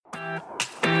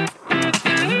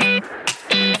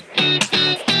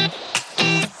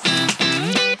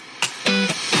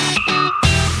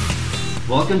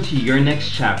Welcome to Your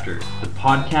Next Chapter, the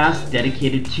podcast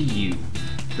dedicated to you.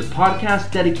 The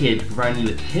podcast dedicated to providing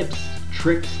you with tips,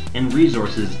 tricks, and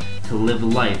resources to live the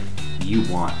life you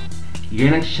want.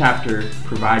 Your Next Chapter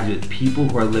provides you with people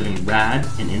who are living rad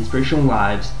and inspirational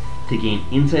lives to gain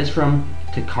insights from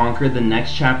to conquer the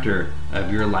next chapter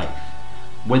of your life.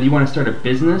 Whether you want to start a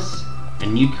business, a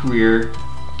new career,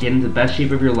 get into the best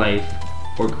shape of your life,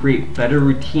 or create better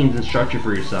routines and structure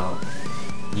for yourself,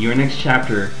 Your Next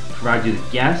Chapter provides you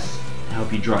with guests to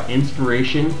help you draw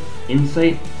inspiration,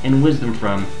 insight, and wisdom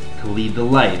from to lead the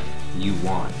life you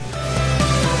want.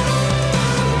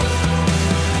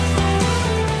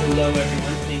 Hello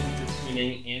everyone, thank you for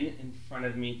tuning in. In front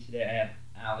of me today I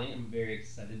have Ali. I'm very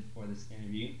excited for this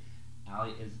interview.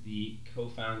 Ali is the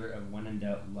co-founder of When in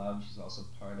Doubt Love. She's also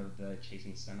part of the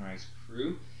Chasing Sunrise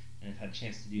crew, and I've had a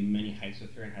chance to do many hikes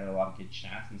with her and had a lot of good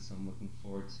chats, and so I'm looking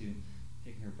forward to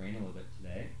picking her brain a little bit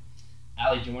today.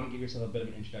 Ali, do you want to give yourself a bit of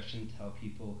an introduction, tell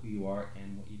people who you are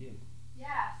and what you do?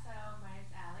 Yeah, so my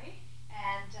name's Ali,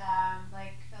 and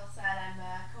like Phil said, I'm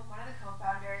one of the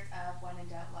co-founders of When in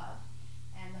Doubt Love,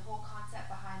 and the whole concept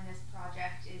behind this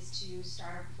project is to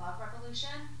start a love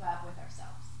revolution, but with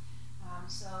ourselves.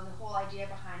 So the whole idea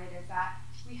behind it is that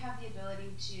we have the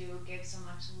ability to give so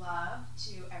much love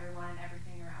to everyone and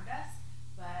everything around us,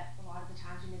 but a lot of the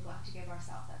times we neglect to give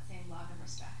ourselves that same love and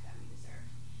respect that we deserve.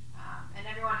 And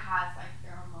everyone has like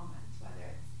their own moments, whether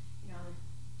it's they're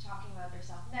talking about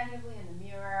themselves negatively in the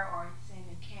mirror, or saying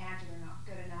they can't or they're not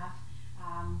good enough.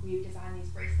 We've designed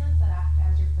these bracelets that act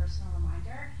as your personal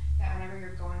reminder that whenever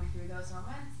you're going through those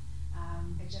moments,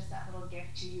 it's just that little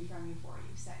gift to you from you for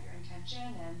you. Set your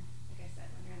intention, and like I said,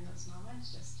 when you're in those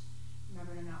moments, just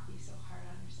remember to not be so hard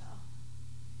on yourself.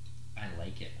 I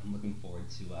like it. I'm looking forward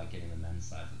to getting the men's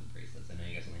size of the bracelets. I know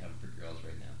you guys only have them for girls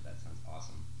right now, but that sounds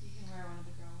awesome. You can wear one of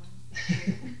the girl ones.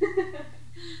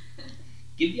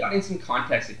 Give the audience some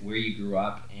context, like where you grew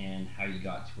up and how you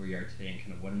got to where you are today, and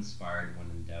kind of what inspired When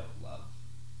in Doubt Love.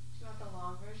 Do you want the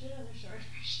long version or the short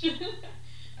version?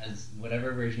 As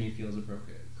whatever version you feel is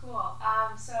appropriate. Cool.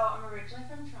 So I'm originally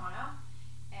from Toronto,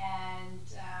 and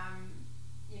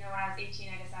when I was 18,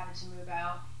 I decided to move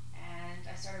out, and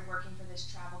I started working for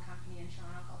this travel company in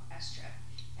Toronto called S-Trip.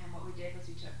 And what we did was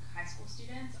we took high school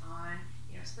students on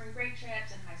spring break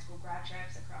trips and high school grad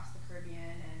trips across the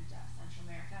Caribbean and Central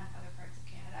America and other parts of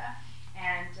Canada,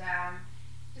 and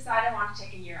decided I wanted to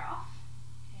take a year off,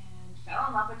 and fell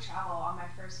in love with travel. On my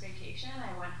first vacation,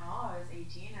 I went home. I was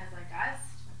 18. I was like, guys,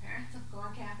 my parents, I'm going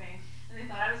camping, and they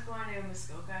thought I was going to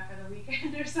Muskoka for the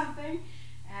weekend or something,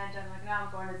 and I'm like, no,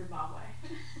 I'm going to Zimbabwe.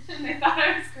 And they thought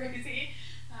I was crazy,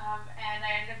 and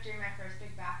I ended up doing my first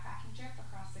big backpacking trip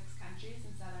across 6 countries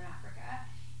in Southern Africa.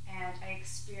 And I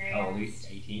experienced... How old were you?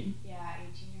 18? Yeah,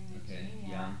 18 or 19. Okay,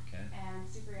 yeah. young, okay. And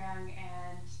super young,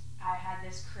 and I had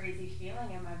this crazy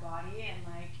feeling in my body and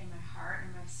like in my heart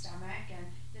and my stomach, and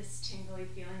this tingly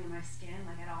feeling in my skin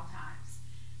like at all times.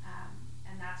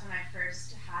 And that's when I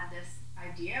first had this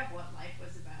idea of what life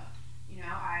was about.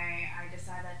 I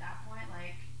decided at that point,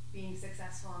 like, being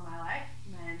successful in my life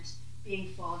meant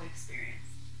being full of experience.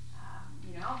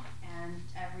 And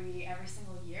every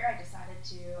single year I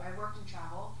worked in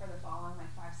travel for the following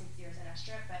 5-6 years at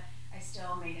S-Trip, but I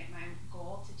still made it my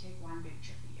goal to take one big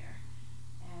trip a year.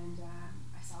 And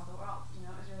I saw the world. It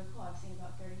was really cool. I've seen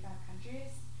about 35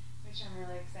 countries, which I'm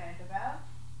really excited about.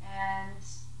 And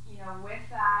with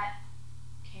that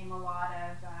came a lot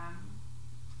of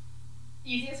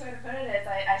easiest way to put it is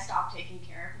I stopped taking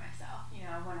care of myself,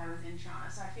 when I was in Toronto.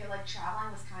 So I feel like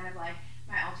traveling was kind of like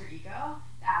my alter ego,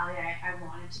 the Ali I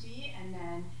wanted to be, and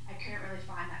then I couldn't really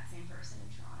find that same person in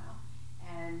Toronto.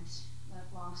 And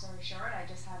long story short, I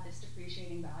just had this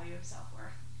depreciating value of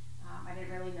self-worth. I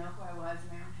didn't really know who I was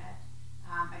in my own head.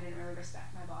 I didn't really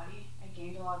respect my body. I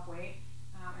gained a lot of weight.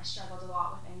 I struggled a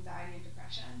lot with anxiety and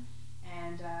depression.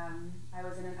 And I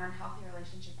was in an unhealthy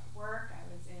relationship at work. I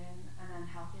was in an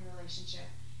unhealthy relationship,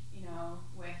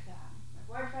 with my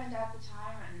boyfriend at the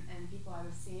time and people I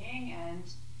was seeing. And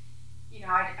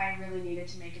I really needed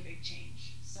to make a big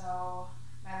change. So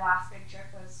my last big trip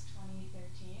was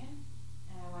 2013,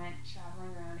 and I went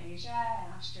traveling around Asia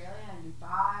and Australia and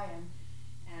Dubai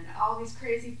and all these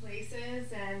crazy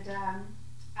places. And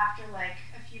after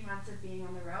a few months of being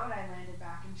on the road, I landed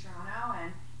back in Toronto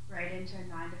and right into a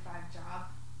 9-to-5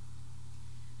 job.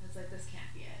 I was like, this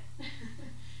can't be it.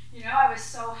 I was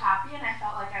so happy and I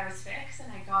felt like I was fixed,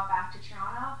 and I got back to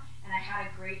Toronto and I had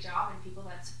a great job and people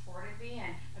that supported me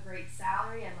and a great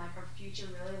salary and a future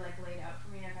really laid out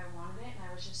for me if I wanted it, and I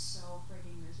was just so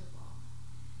freaking miserable.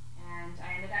 And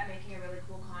I ended up making a really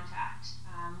cool contact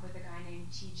with a guy named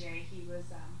TJ. He was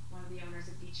one of the owners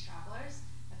of Beach Travelers,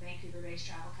 a Vancouver-based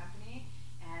travel company,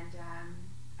 and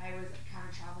I was kind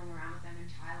of traveling around with them in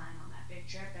Thailand on that big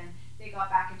trip, and they got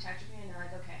back in touch with me, and they're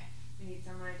like, okay, we need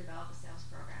someone to develop a sales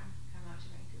program. Come out to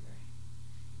Vancouver.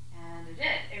 And I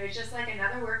did. It was just like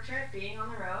another work trip, being on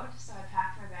the road, so I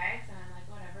packed my bags, and I'm like,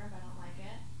 whatever, if I don't like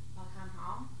it, I'll come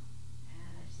home,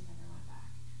 and I just never went back.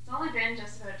 It's only been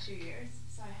just about 2 years,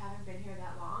 so I haven't been here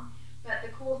that long, but the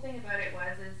cool thing about it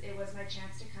was it was my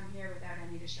chance to come here without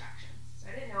any distractions. So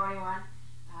I didn't know anyone,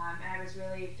 and I was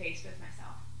really faced with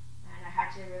myself. And I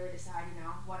had to really decide,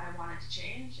 what I wanted to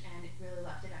change, and it really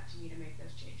left it up to me to make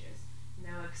those changes.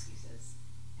 No excuses.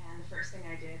 And the first thing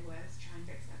I did was try and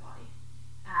fix my body.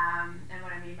 And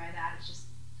what I mean by that is just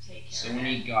take care of it. So when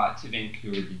you got to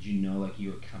Vancouver, did you know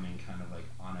you were coming kind of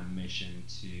on a mission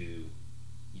to,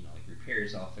 repair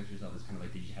yourself, fix yourself? It's kind of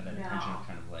did you have that intention of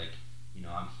kind of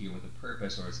I'm here with a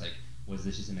purpose, or it's was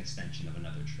this just an extension of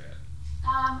another trip?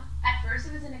 At first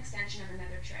it was an extension of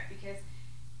another trip, because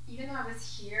even though I was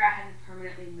here, I hadn't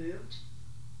permanently moved.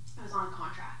 I was on a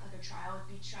contract, like a trial with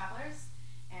Beach Travelers,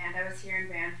 and I was here in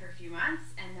Van for a few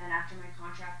months, and then after my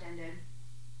contract ended,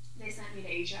 they sent me to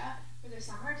Asia for the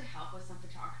summer to help with some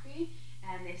photography,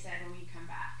 and they said, when we come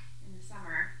back in the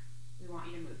summer, we want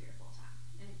you to move here full time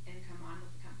and come on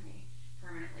with the company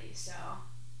permanently. So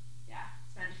yeah,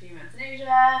 spent a few months in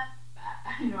Asia,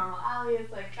 normal Ali is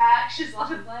back, she's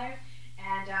loving life.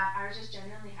 And I was just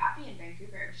genuinely happy in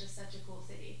Vancouver. It was just such a cool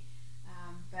city.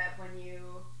 But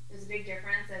there's a big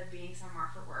difference of being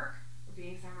somewhere for work or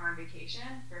being somewhere on vacation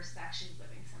versus actually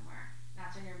living somewhere.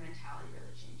 That's when your mentality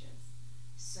really changes.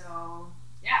 So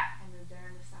yeah, I moved there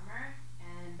in the summer,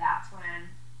 and that's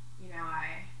when,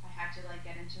 I had to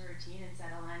get into a routine and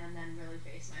settle in, and then really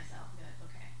face myself and be like,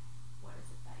 okay, what is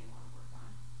it that you want to work on?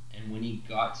 And when you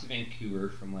got to Vancouver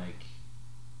from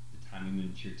the time you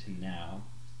moved here to now,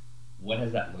 what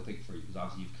has that looked like for you? Because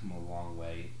obviously you've come a long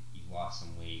way, you've lost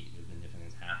some weight, there's been different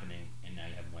things happening, and now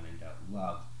you have When in Doubt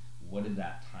Love. What did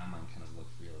that timeline kind of look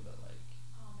for you a little bit like?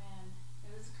 Oh man,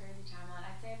 it was a crazy timeline.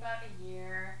 I'd say about a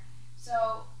year.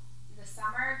 So the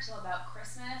summer till about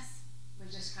Christmas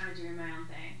was just kind of doing my own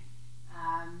thing,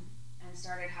 and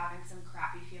started having some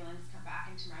crappy feelings come back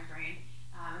into my brain,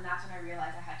 and that's when I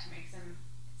realized I had to make some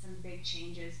big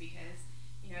changes, because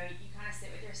you kind of sit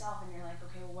with yourself and you're like,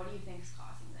 okay, well, what do you think's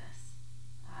causing this?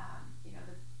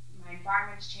 My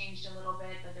environment's changed a little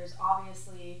bit, but there's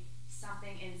obviously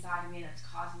something inside of me that's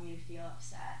causing me to feel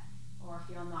upset or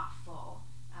feel not full.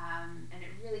 And it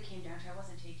really came down to I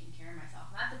wasn't taking care of myself,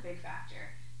 and that's a big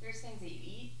factor. There's things that you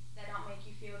eat that don't make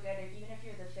you feel good, even if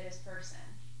you're the fittest person.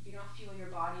 If you don't fuel your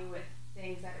body with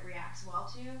things that it reacts well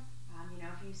to,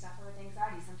 if you suffer with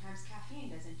anxiety, sometimes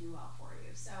caffeine doesn't do well for you.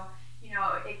 So,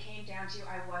 it came down to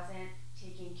I wasn't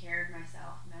taking care of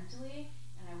myself mentally,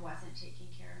 and I wasn't taking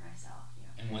care of myself.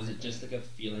 And was it just a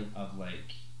feeling of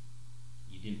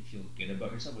you didn't feel good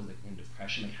about yourself? Was it in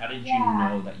depression? How did you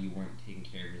know that you weren't taking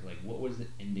care of yourself? What was the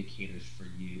indicators for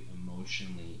you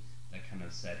emotionally that kind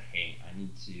of said, hey, I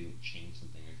need to change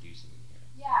something or do something here?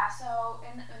 Yeah, so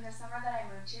in the summer that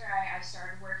I moved here, I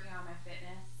started working on my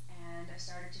fitness, and I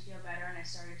started to feel better, and I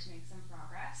started to make some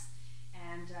progress.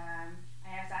 And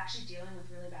I was actually dealing with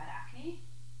really bad acne.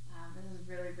 This is a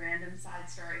really random side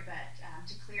story, but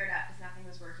to clear it up, because nothing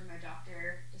was working, my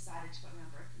doctor decided to put me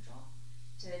on birth control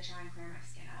to try and clear my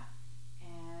skin up.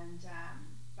 And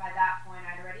by that point,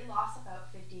 I'd already lost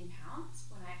about 15 pounds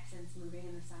since moving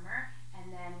in the summer. And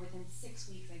then within 6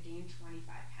 weeks, I gained 25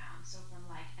 pounds. So from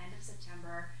end of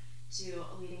September to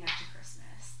leading up to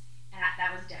Christmas. And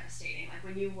that was devastating.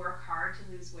 When you work hard to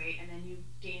lose weight and then you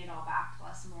gain it all back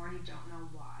plus more, and you don't know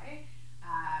why.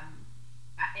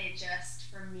 It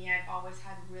just, for me, I've always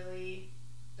had really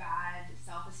bad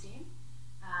self-esteem.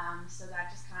 So that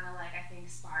just kind of I think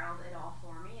spiraled it all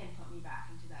for me and put me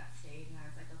back into that state. And I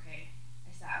was like, okay,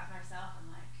 I sat with myself and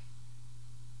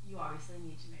you obviously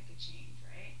need to make a change,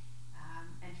 right?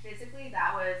 And physically,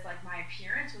 that was my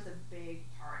appearance was a big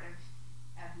part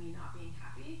of me not being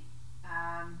happy.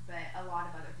 But a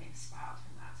lot of other things spiraled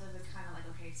from that. So it was kind of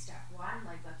okay, step one,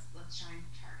 let's try and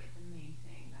target the main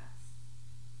thing that's,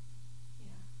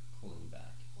 holding you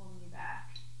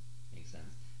back. Makes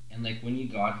sense. And when you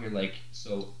got here,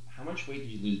 so how much weight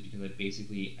did you lose? Because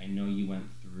basically, I know you went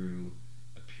through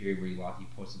a period where you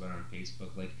posted about it on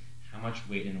Facebook. How much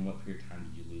weight and in what period of time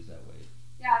did you lose that weight?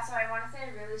 Yeah, so I want to say I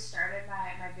really started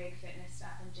my big fitness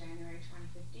stuff in January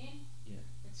 2015. Yeah.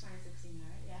 It's 2016 now,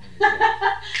 right? Yeah.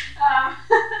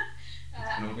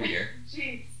 It's been over a year.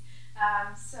 Jeez.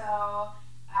 So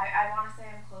I want to say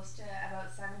I'm close to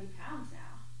about 70 pounds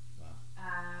now. Wow.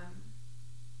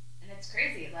 And it's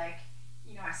crazy.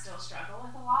 I still struggle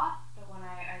with a lot, but when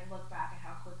I look back at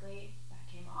how quickly that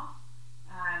came off,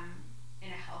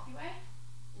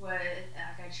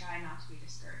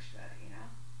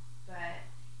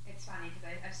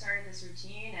 started this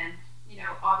routine, and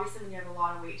obviously when you have a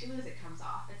lot of weight to lose, it comes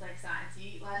off. It's like science. You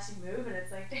eat less, you move, and it's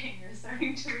like, dang, you're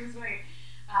starting to lose weight.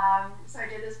 So I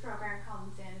did this program called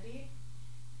Insanity,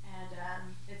 and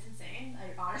it's insane.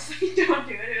 I honestly don't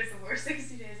do it. It was the worst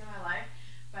 60 days of my life.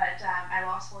 But I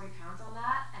lost 40 pounds on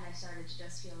that, and I started to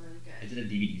just feel really good. Is it a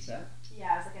DVD set?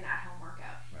 Yeah, it was like an at-home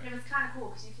workout. Right. And it was kind of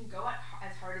cool because you can go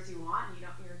as hard as you want, and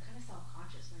you're kind of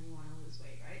self-conscious when you want to lose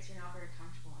weight, right? So you're not very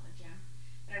comfortable in the gym.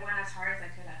 But I went as hard as I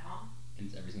could at home.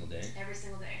 And it's every single day? Every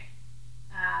single day.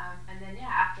 And then,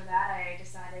 after that, I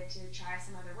decided to try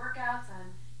some other workouts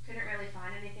and couldn't really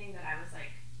find anything that I was,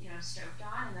 like, stoked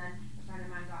on. And then a friend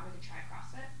of mine got me to try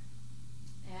CrossFit.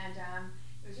 And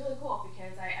it was really cool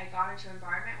because I got into an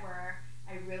environment where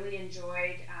I really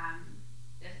enjoyed,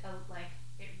 it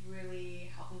really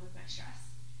helped me with my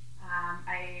stress.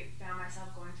 I found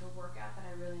myself going to a workout that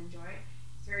I really enjoyed.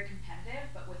 It's very competitive,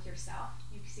 but with yourself.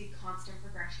 You see constant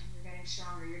progression. You're getting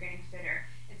stronger. You're getting fitter.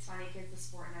 It's funny because the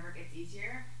sport never gets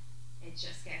easier. It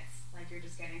just gets, you're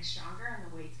just getting stronger, and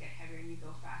the weights get heavier, and you go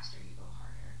faster, you go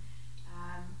harder.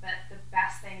 But the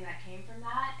best thing that came from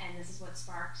that, and this is what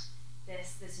sparked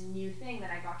this new thing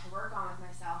that I got to work on with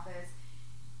myself, is,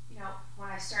 when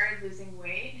I started losing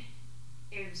weight,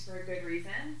 it was for good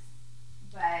reasons,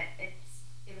 but it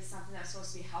was something that was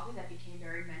supposed to be healthy that became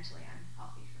very mentally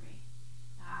unhealthy for me.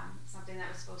 Something that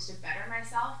was supposed to better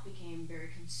myself became very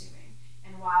consuming.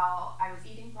 And while I was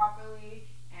eating properly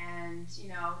and,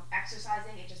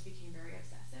 exercising, it just became very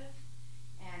obsessive.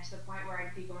 And to the point where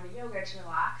I'd be going to yoga to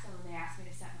relax, and when they asked me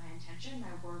to set my intention,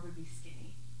 my word would be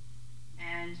skinny.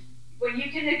 And when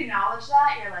you can acknowledge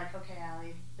that, you're like, okay,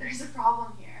 Allie, there's a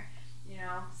problem here,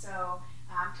 So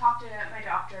talked to my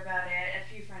doctor about it. A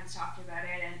few friends talked about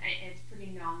it, and it's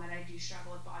pretty known that I do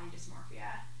struggle with body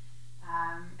dysmorphia.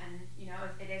 And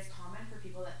it is common for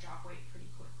people that drop weight pretty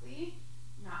quickly.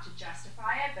 Not to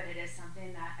justify it, but it is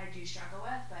something that I do struggle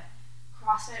with. But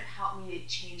CrossFit helped me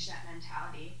change that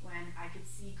mentality when I could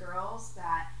see girls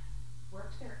that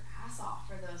worked their ass off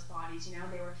for those bodies.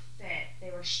 They were fit,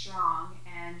 they were strong,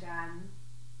 and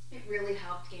it really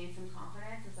helped gain some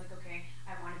confidence. It's like, okay,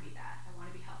 I want to be that. I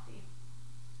want to be healthy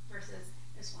versus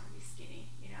I just want to be skinny,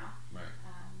 Right.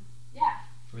 Yeah.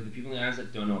 For the people in the audience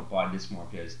that don't know what body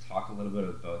dysmorphia is, talk a little bit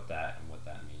about that and what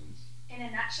that means. In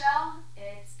a nutshell,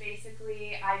 it's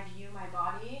basically I view my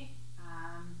body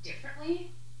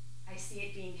differently. I see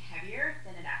it being heavier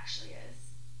than it actually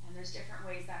is. And there's different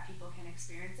ways that people can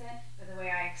experience it, but the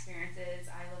way I experience it is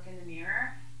I look in the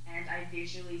mirror and I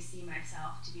visually see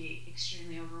myself to be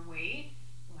extremely overweight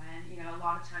when, a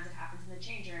lot of times it happens in the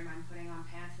change room. I'm putting on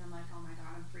pants and I'm like, oh my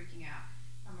God, I'm freaking out.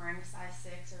 If I'm wearing a size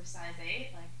 6 or a size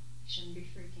 8, I shouldn't be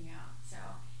freaking out. So,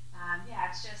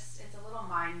 it's a little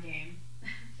mind game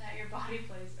that your body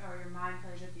plays, or your mind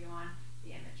plays with you on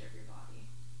the image of your body.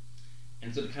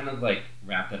 And so to kind of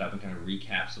wrap that up and kind of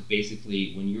recap, so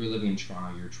basically when you were living in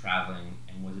Toronto, you were traveling,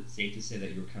 and was it safe to say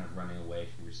that you were kind of running away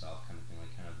from yourself, kind of thing,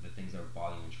 kind of the things that were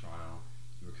bothering you in Toronto,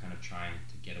 you were kind of trying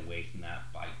to get away from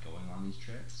that by going on these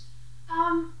trips?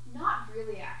 Not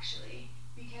really, actually,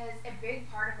 because a big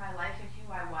part of my life and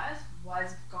who I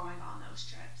was going on those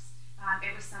trips.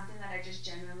 It was something that I just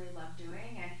genuinely loved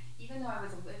doing, and even though I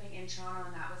was living in Toronto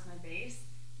and that was my base,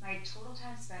 my total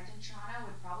time spent in Toronto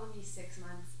would probably be 6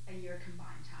 months a year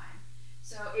combined time.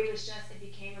 So it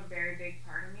became a very big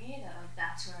part of me that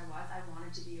that's who I was. I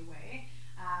wanted to be away.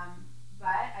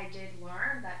 But I did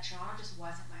learn that Toronto just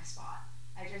wasn't my spot.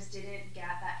 I just didn't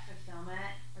get that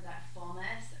fulfillment or that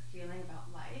fullness, that feeling about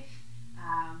life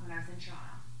when I was in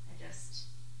Toronto.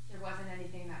 There wasn't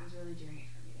anything that was really doing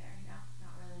it for me there, not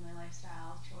really my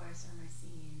lifestyle choice or my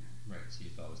scene. Right, so you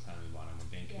felt it was time to move on, and when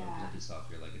Vancouver presented itself,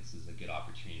 you're like, this is a good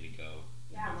opportunity to go.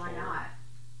 Yeah, go why forward. not?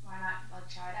 Why not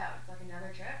try it out? It's like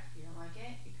another trip. If you don't like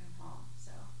it, you come home.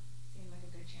 So it seemed like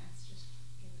a good chance to just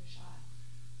give it a shot.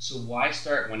 So why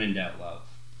start When in Doubt Love?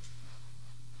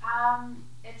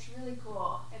 It's really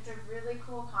cool. It's a really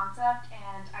cool concept,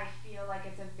 and I feel like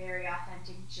it's a very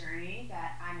authentic journey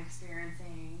that I'm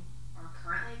experiencing or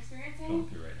currently experiencing. Going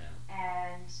through right now.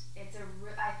 And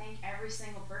I think every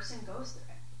single person goes through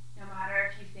it. No matter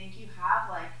if you think you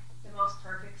have the most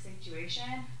perfect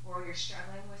situation, or you're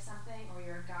struggling with something, or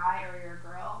you're a guy or you're a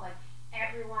girl,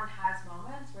 everyone has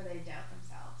moments where they doubt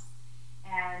themselves.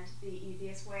 And the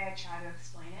easiest way I try to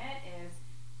explain it is,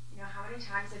 how many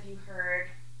times have you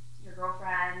heard your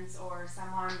girlfriends or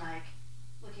someone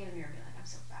looking in the mirror and be like, I'm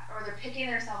so fat, or they're picking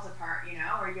themselves apart,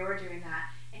 or you're doing that,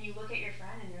 and you look at your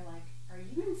friend and you're like, are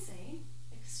you insane?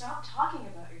 Stop talking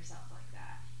about yourself like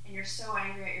that. And you're so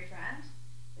angry at your friend,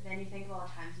 but then you think of all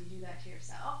the times you do that to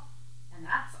yourself, and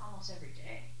that's almost every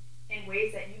day in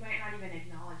ways that you might not even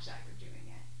acknowledge that you're doing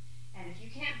it.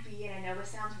 can't be, and I know this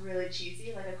sounds really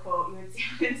cheesy, like a quote you would see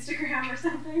on Instagram or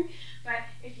something, but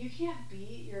if you can't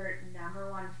be your number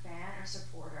one fan or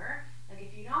supporter, like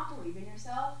if you don't believe in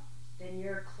yourself, then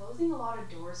you're closing a lot of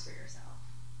doors for yourself.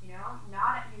 You know,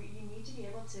 you need to be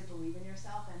able to believe in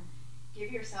yourself and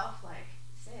give yourself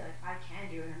say I can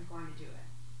do it, I'm going to do it.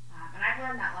 And I've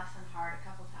learned that lesson hard a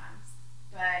couple times,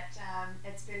 but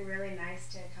it's been really nice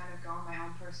to kind of go on my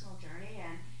own personal journey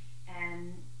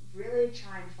and really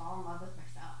try and fall in love with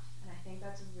myself. And I think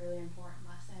that's a really important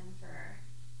lesson for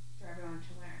everyone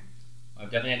to learn. I've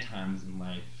definitely had times in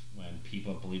life when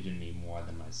people believed in me more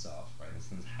than myself, right? And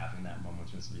since having that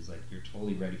moment when somebody's like, you're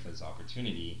totally ready for this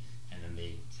opportunity, and then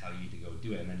they tell you to go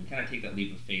do it, and then you kind of take that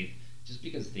leap of faith just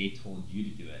because they told you to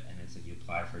do it. And it's like you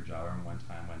applied for a job. I remember one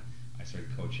time when I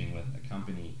started coaching with a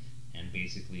company, and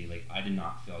basically I did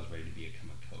not feel I was ready to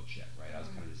become a coach yet, right? I was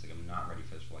kind of just I'm not ready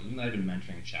for this role. Even though I'd been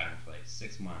mentoring and chatting for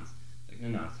 6 months,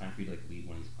 no, it's time for you to lead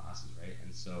one of these classes, right?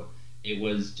 And so it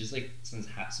was just since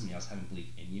somebody else having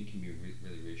belief in you can be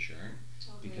really reassuring.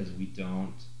 Totally. Because we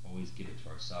don't always give it to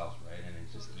ourselves, right? And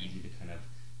it's just easy to kind of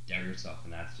doubt yourself,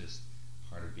 and that's just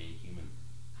part of being human.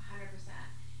 100%.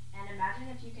 And imagine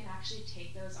if you can actually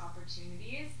take those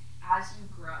opportunities as you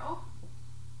grow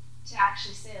to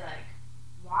actually say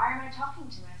why am I talking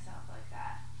to myself like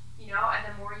that? You know, and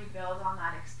the more you build on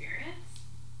that experience,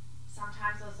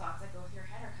 sometimes those thoughts that go through your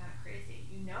head are kind of crazy.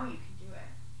 You know you can do it.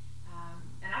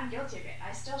 And I'm guilty of it.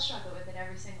 I still struggle with it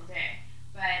every single day.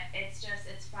 But it's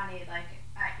funny,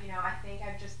 I think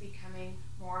I'm just becoming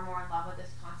more and more in love with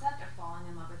this concept of falling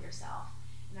in love with yourself.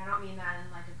 And I don't mean that in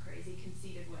a crazy,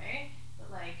 conceited way, but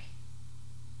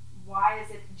why is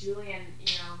it Julian,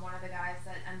 one of the guys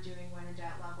that I'm doing When in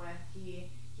Doubt Love with, he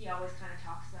always kind of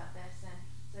talks about this, and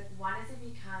it's when does it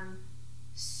become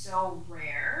so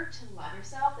rare to love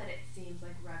yourself that it seems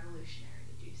revolutionary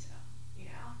to do so,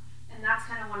 And that's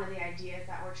kind of one of the ideas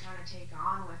that we're trying to take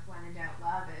on with When in Doubt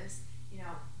Love is,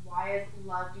 why has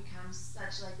love become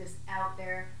such this out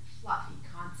there fluffy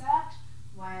concept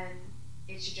when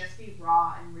it should just be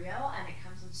raw and real, and it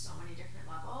comes in so many different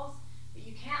levels. But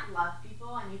you can't love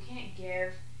people and you can't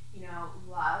give,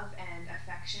 love and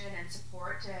affection and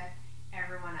support to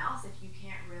everyone else if you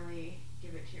can't really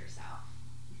give it to yourself.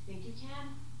 You think you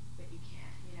can, but you can't,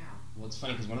 Well, it's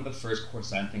funny because one of the first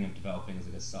courses I'm thinking of developing is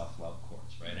a self-love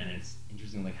course, right? And it's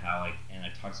interesting how and I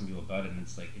talked to some people about it, and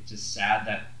it's it's just sad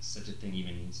that such a thing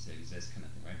even needs to exist, kind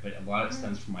of thing, right? But a lot of it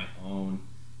stems from my own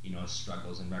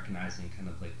struggles and recognizing kind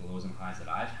of the lows and highs that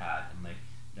I've had, and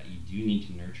that you do need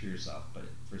to nurture yourself, but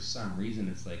for some reason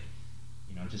it's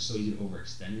it's just so easy to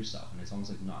overextend yourself, and it's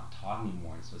almost not taught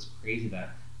anymore. And so it's crazy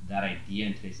that idea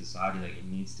in today's society it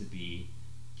needs to be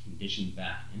conditioned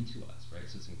back into us, right?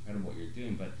 So it's incredible what you're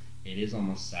doing, but it is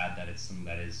almost sad that it's something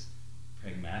that is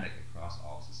pragmatic across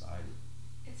all society.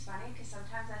 It's funny because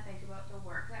sometimes I think about the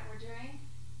work that we're doing,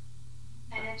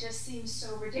 and it just seems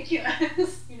so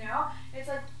ridiculous, It's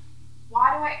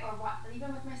why do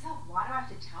even with myself, why do I have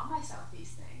to tell myself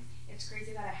these things? It's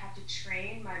crazy that I have to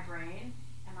train my brain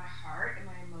and my heart and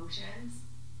my emotions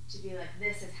to be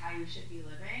this is how you should be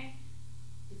living.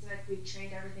 It's we've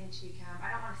trained everything to become,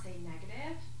 I don't want to say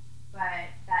negative, but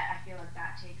that I feel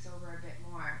that takes over a bit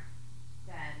more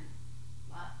than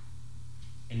love.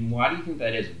 And why do you think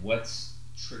that is? What's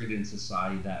triggered in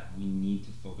society that we need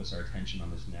to focus our attention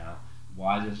on this now?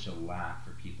 Why is there such a lack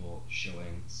for people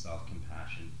showing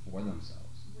self-compassion for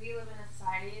themselves? We live in a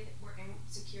society where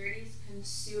insecurities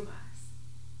consume us.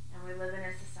 And we live in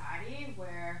a society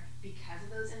where, because of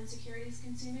those insecurities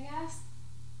consuming us,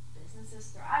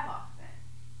 businesses thrive off of it.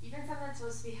 Even something that's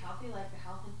supposed to be healthy, like the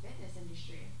health and fitness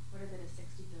industry. What is it, a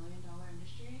 $60 billion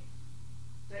industry?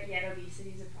 But yet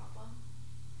obesity is a problem.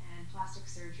 And plastic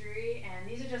surgery. And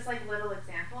these are just little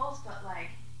examples, but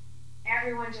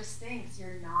everyone just thinks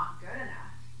you're not good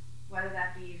enough. Whether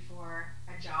that be for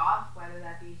a job, whether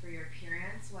that be for your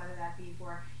appearance, whether that be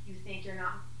for you think you're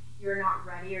not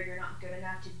ready or you're not good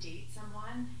enough to date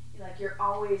someone. You're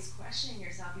always questioning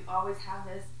yourself. You always have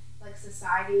this,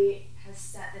 society has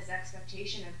set this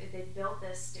expectation of if they built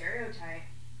this stereotype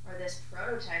or this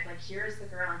prototype, here's the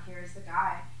girl and here's the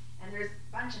guy. And there's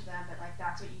a bunch of them, but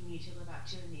that's what you need to live up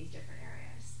to in these different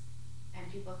areas.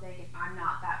 And people think if I'm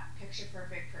not that picture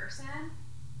perfect person,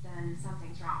 then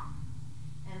something's wrong.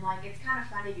 And it's kind of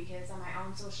funny because on my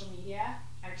own social media,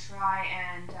 I try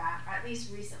and, at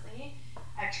least recently,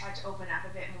 I've tried to open up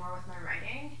a bit more with my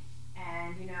writing.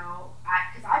 And,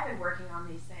 because I've been working on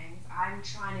these things, I'm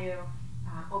trying to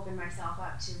open myself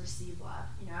up to receive love.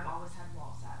 I've always had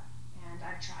walls up. And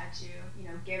I've tried to,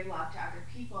 give love to other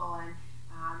people. And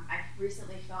I've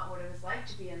recently felt what it was like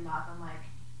to be in love. And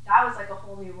that was a a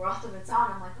whole new world of its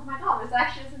own. I'm like, oh my god, this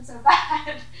actually isn't so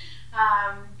bad.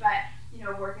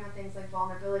 But working on things like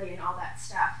vulnerability and all that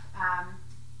stuff,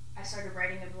 I started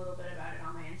writing a little bit about it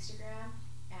on my Instagram.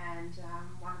 And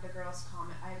one of the girls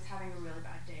commented, I was having a really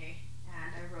bad day,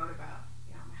 and I wrote about,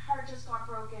 my heart just got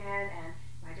broken, and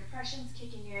my depression's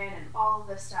kicking in, and all of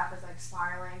this stuff is like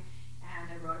spiraling. And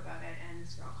I wrote about it, and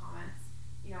this girl comments,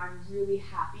 I'm really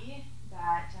happy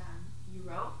that you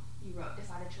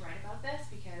decided to write about this,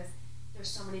 because there's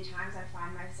so many times I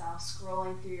find myself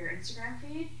scrolling through your Instagram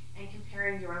feed and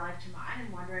comparing your life to mine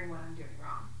and wondering what I'm doing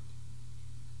wrong.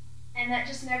 And that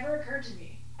just never occurred to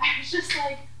me. I was just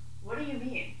like, what do you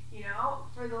mean?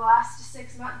 For the last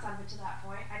 6 months up to that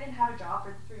point, I didn't have a job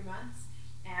for 3 months,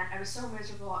 and I was so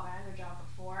miserable at my other job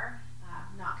before.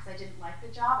 Not because I didn't like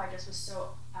the job, I just was so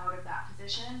out of that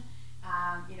position.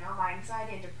 My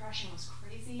anxiety and depression was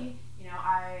crazy.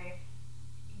 I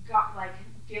got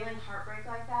feeling heartbreak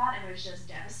like that, and it was just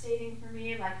devastating for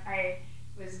me. I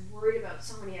was worried about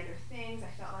so many other things.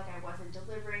 I felt like I wasn't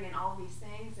delivering and all these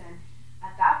things, and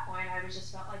at that point I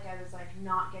just felt like I was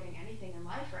not getting anything in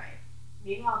life right.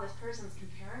 Meanwhile, this person's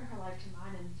comparing her life to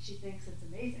mine, and she thinks it's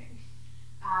amazing.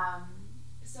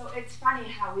 So it's funny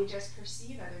how we just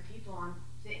perceive other people and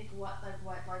think what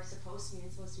life's supposed to be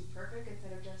and supposed to be perfect,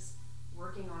 instead of just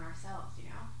working on ourselves.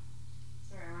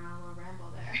 Sorry, I went on a little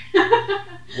ramble there.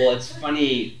 Well, it's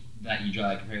funny that you draw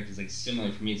that comparison, because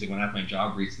similar for me, it's when I had my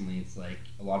job recently, it's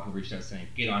a lot of people reached out saying,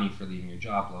 good on you for leaving your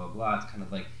job, blah blah blah. It's kind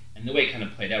of and the way it kind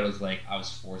of played out was I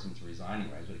was forced into resigning,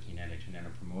 right? It came down to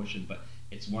a promotion, but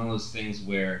it's one of those things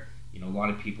where a lot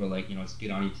of people are it's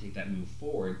good on you to take that move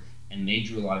forward, and they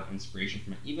drew a lot of inspiration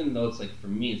from it. Even though it's for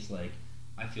me, it's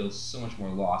I feel so much more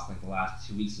lost. The last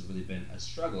 2 weeks has really been a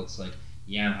struggle. It's I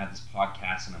have this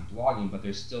podcast and I'm blogging, but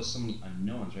there's still so many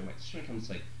unknowns, right? Especially when it comes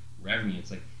to revenue,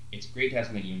 it's great to have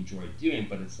something that you enjoy doing,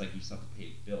 but it's you still have to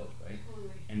pay bills, right? Totally.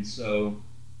 And so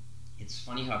it's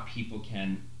funny how people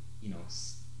can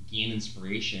gain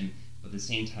inspiration, but at the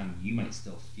same time you might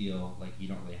still feel like you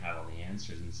don't really have all the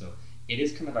answers. And so it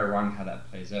is kind of ironic how that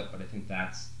plays out, but I think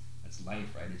that's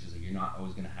life, right? It's just you're not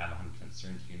always going to have 100%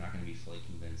 certainty. You're not going to be fully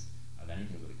convinced of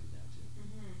anything, what it comes down to.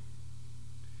 Mm-hmm.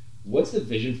 What's the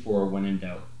vision for When in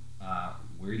Doubt?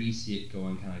 Where do you see it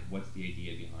going? Kind of what's the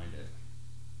idea behind it?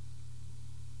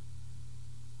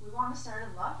 We want to start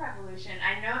a love revolution.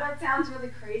 I know that sounds really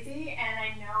crazy, and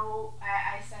I know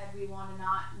I said we want to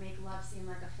not make love seem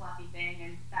like a fluffy thing,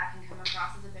 and that can come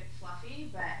across as a bit fluffy,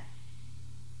 but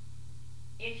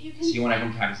if you can... So you want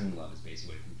everyone practicing love is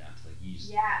basically what it comes down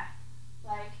to. Yeah.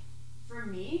 For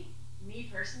me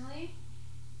personally,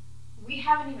 we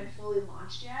haven't even fully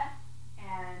launched yet,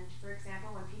 and for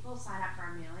example, when people sign up for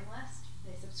our mailing list,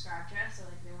 they subscribe to us, so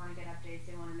they want to get updates,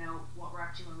 they want to know what we're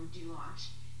up to when we do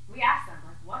launch. We ask them,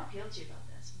 what appealed to you about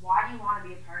this? Why do you want to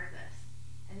be a part of this?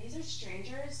 And these are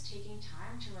strangers taking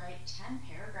time to write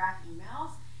 10-paragraph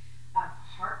emails of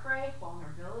heartbreak,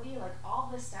 vulnerability, all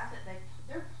this stuff that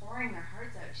they're pouring their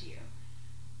hearts out to you.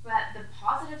 But the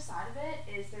positive side of it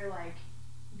is they're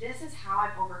this is how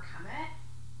I've overcome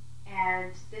it,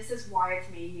 and this is why it's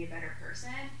made me a better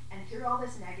person, and through all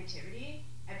this negativity,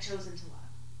 I've chosen to love.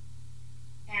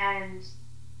 And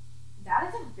that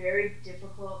is a very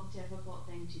difficult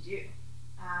thing to do.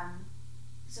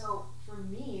 So for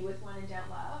me, with When in Doubt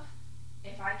Love,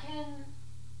 if I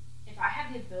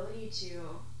have the ability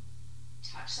to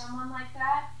touch someone like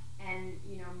that, and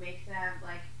make them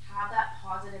have that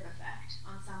positive effect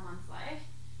on someone's life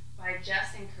by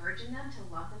just encouraging them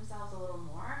to love themselves a little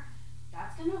more,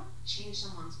 that's going to change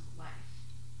someone's life.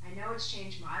 I know it's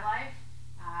changed my life,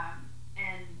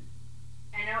 and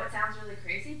I know it sounds really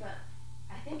crazy, but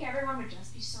I think everyone would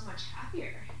just be so much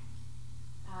happier.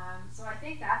 So I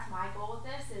think that's my goal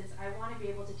with this, is I want to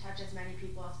be able to touch as many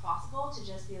people as possible, to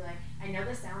just be I know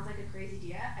this sounds like a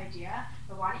crazy idea,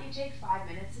 but why don't you take 5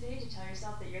 minutes a day to tell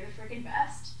yourself that you're the freaking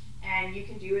best, and you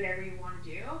can do whatever you want to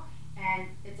do. And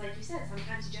it's like you said,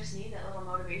 sometimes you just need that little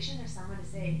motivation or someone to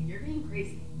say, you're being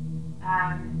crazy.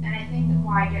 And I think that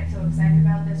why I get so excited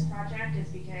about this project is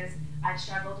because I've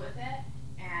struggled with it,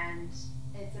 and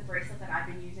it's a bracelet that I've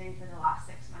been using for the last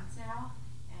 6 months now,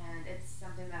 and it's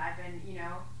something that I've been,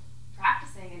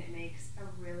 practicing, and it makes a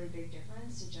really big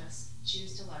difference to just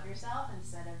choose to love yourself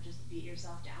instead of just beat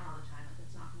yourself down all the time.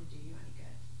 It's not going to do you any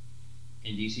good.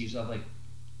 And do you see yourself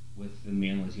with the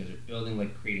mailing list, you guys are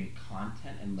building creating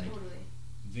content and Totally.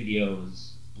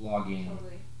 videos, blogging,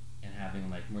 Totally. and having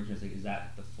merchandise? Is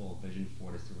that the full vision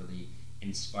for it, is to really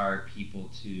inspire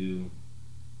people to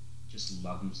just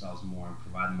love themselves more and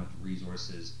provide them with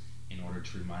resources in order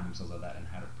to remind themselves of that and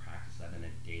how to practice that in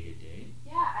a day-to-day?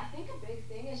 Yeah, I think a big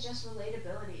thing is just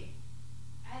relatability.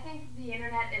 I think the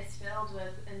internet is filled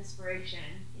with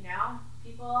inspiration, you know?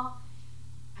 People,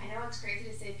 I know it's crazy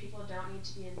to say people don't need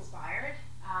to be inspired,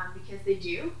 because they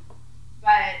do,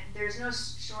 but there's no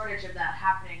shortage of that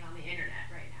happening on the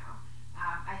internet right now.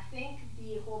 I think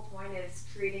the whole point is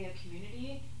creating a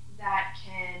community that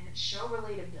can show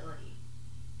relatability,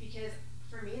 because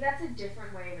for me, that's a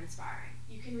different way of inspiring.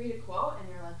 You can read a quote and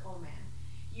you're like, oh man.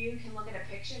 You can look at a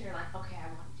picture and you're like, okay, I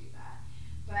want to do that.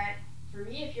 But for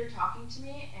me, if you're talking to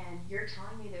me and you're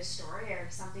telling me this story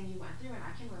of something you went through and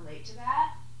I can relate to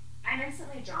that, I'm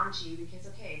instantly drawn to you because,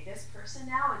 okay, this person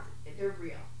now, they're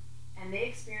real. And they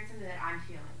experience something that I'm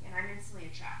feeling, and I'm instantly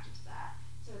attracted to that.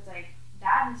 So it's like,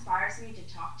 that inspires me to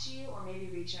talk to you or maybe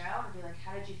reach out and be like,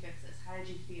 how did you fix this? How did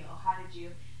you feel? How did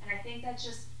you? And I think that's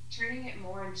just turning it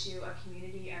more into a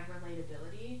community of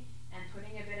relatability and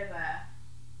putting a bit of a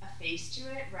face to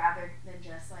it rather than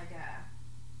just like a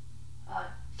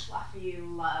fluffy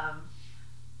love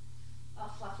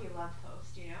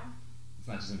post, you know? It's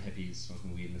not just some hippies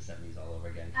smoking weed in the 70s all over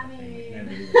again. I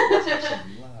mean,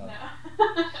 love.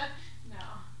 No.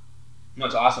 No,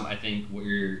 it's awesome. I think what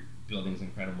you're building is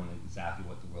incredible and exactly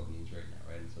what the world needs right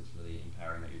now, right? And so it's really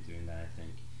empowering that you're doing that. I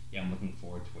think, I'm looking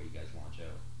forward to what you guys launch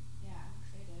out. Yeah, I'm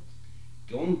excited.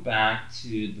 Going back to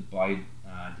the body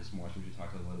dysmorphia, which you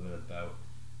talked a little bit about,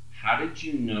 how did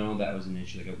you know that was an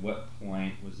issue? Like, at what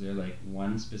point was there like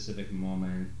one specific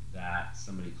moment that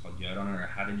somebody called you out on it, or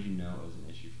how did you know it was an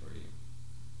issue for you?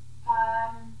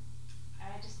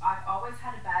 I've always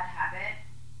had a bad habit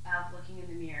of looking in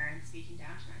the mirror and speaking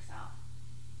down to myself,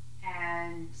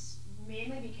 and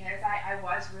mainly because I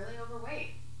was really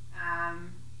overweight.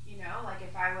 You know, like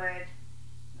if I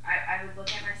would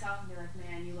look at myself and be like,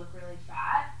 man, you look really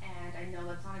fat, and I know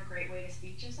that's not a great way to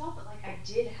speak to yourself, but like I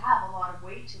did have a lot of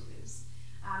weight to lose.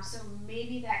 So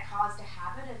maybe that caused a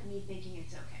habit of me thinking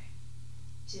it's okay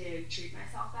to treat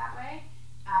myself that way.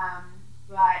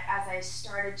 But as I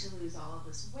started to lose all of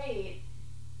this weight,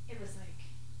 it was like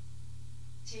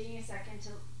taking a second to,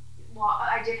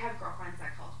 I did have girlfriends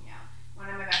that called me out. One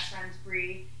of my best friends,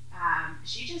 Bree,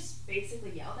 she just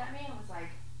basically yelled at me and was like,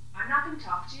 I'm not going to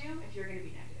talk to you if you're going to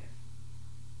be negative.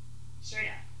 Straight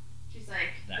up. She's like,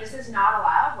 this is not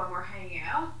allowed when we're hanging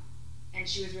out. And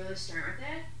she was really stern with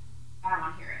it. I don't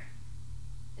want to hear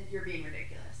it if you're being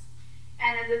ridiculous.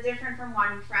 And it's different from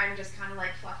one friend just kind of like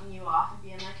fluffing you off and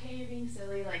being like, hey, you're being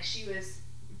silly. Like, she was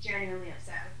genuinely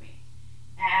upset with me.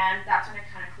 And that's when I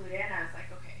kind of clued in. I was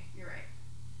like, okay, you're right.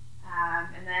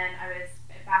 And then I was,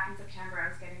 back in September,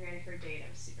 I was getting ready for a date. I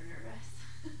was super nervous.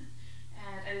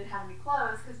 And I didn't have any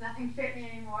clothes because nothing fit me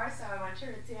anymore. So I went to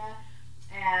Aritzia.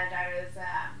 And I was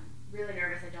really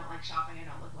nervous. I don't like shopping. I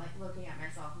don't like looking at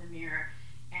myself in the mirror.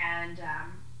 And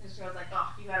this girl was like,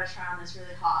 oh, you gotta try on this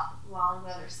really hot long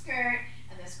leather skirt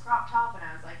and this crop top. And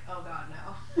I was like, oh god,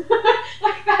 no.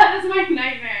 Like, that is my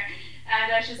nightmare.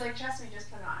 And she's like, trust me, just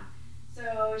put it on.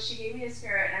 So she gave me a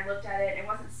skirt and I looked at it. It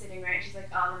wasn't sitting right. She's like,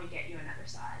 oh, let me get you another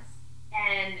size.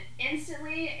 And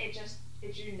instantly it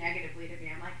drew negatively to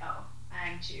me. I'm like, oh,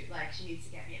 I'm too, like, she needs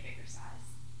to get me a bigger size.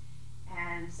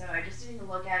 And so I just didn't even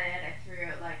look at it. I threw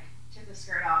it, like, took the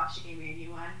skirt off. She gave me a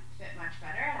new one, fit much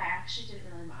better, and I actually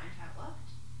didn't really mind how it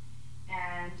looked.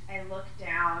 And I looked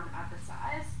down at the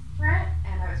size for it,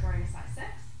 and I was wearing a size 6.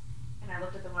 And I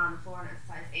looked at the one on the floor, and it was a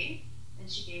size 8, and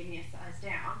she gave me a size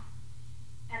down.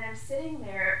 And I'm sitting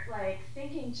there, like,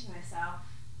 thinking to myself,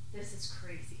 this is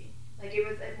crazy. Like, it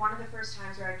was one of the first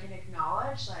times where I can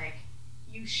acknowledge, like,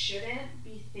 you shouldn't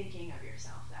be thinking of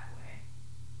yourself that way.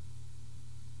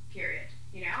 Period.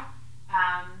 You know?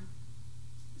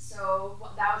 So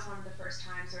that was one of the first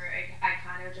times where I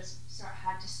kind of just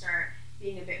had to start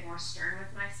being a bit more stern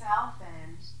with myself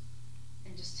and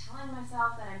just telling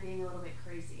myself that I'm being a little bit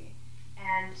crazy.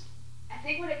 And I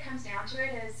think what it comes down to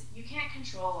it is you can't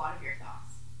control a lot of your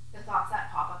thoughts, the thoughts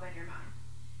that pop up in your mind.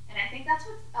 And I think that's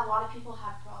what a lot of people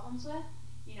have problems with.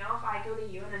 You know, if I go to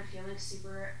you and I'm feeling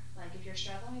super, like, if you're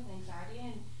struggling with anxiety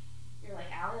and you're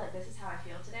like, Allie, like, this is how I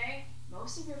feel today,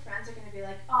 most of your friends are going to be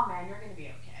like, oh man, you're going to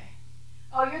be okay.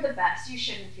 Oh, you're the best, you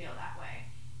shouldn't feel that way.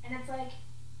 And it's like,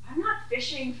 I'm not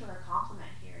fishing for a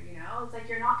compliment here, you know? It's like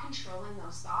you're not controlling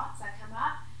those thoughts that come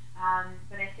up.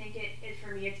 But I think it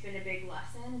for me, it's been a big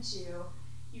lesson to,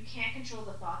 you can't control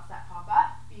the thoughts that pop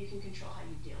up, but you can control how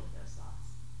you deal with those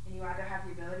thoughts. And you either have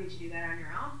the ability to do that on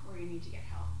your own, or you need to get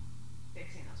help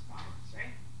fixing those problems,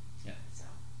 right? Yeah. So.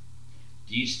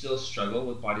 Do you still struggle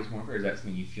with body dysmorphia, or is that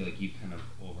something you feel like you've kind of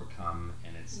overcome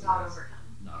and it's Not overcome.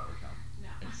 Not overcome. No.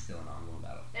 It's still an ongoing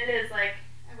battle. It is like,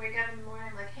 I wake up in the morning,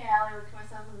 I'm like, hey, Allie, look at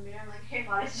myself in the mirror. I'm like, hey,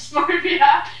 body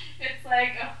dysmorphia. It's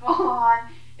like a full on,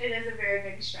 it is a very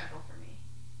big struggle for me.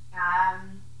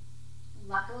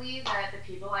 luckily, the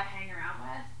people I hang around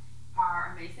with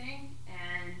are amazing,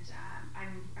 and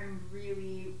I'm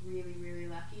really, really, really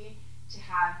lucky to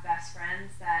have best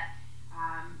friends that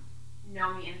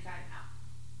know me inside and out.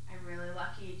 I'm really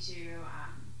lucky to,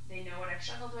 they know what I've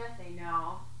struggled with, they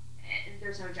know, and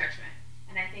there's no judgment.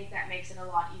 And I think that makes it a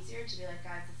lot easier to be like,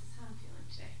 guys, this is how I'm feeling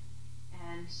today.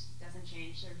 And doesn't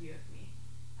change their view of me.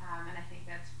 And I think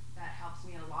that helps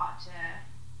me a lot to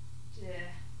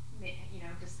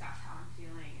discuss how I'm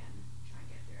feeling and try and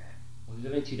get through it. Well, there's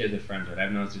definitely two types of friends, right?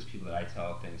 I've noticed there's people that I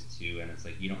tell things to, and it's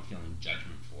like you don't feel any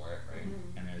judgment for it, right?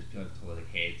 Mm-hmm. And there's people I've told like,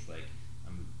 hey, it's like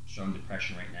I'm showing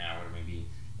depression right now, or maybe,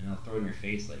 and they'll throw it in your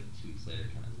face like 2 weeks later,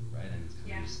 kind of thing, right? And it's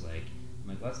kind of just like, I'm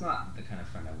like, well, that's not the kind of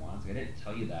friend I want. It's like, I didn't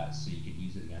tell you that so you could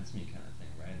use it against me, kind of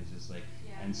thing, right? It's just like,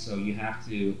 and so you have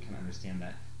to kind of understand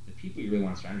that the people you really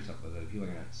want to surround yourself with are the people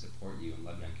that are going to support you and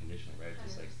love you unconditionally, right?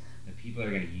 Just like the people that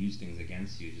are going to use things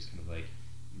against you, just kind of like,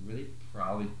 you really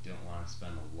probably don't want to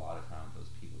spend a lot of time with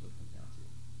those people that come down to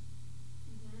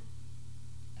you.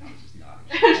 I was just nodding.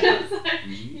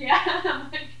 Yeah,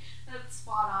 I'm like, that's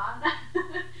spot on.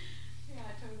 Yeah,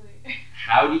 totally.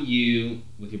 How do you,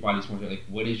 with your body dysmorphia, like,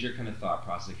 what is your kind of thought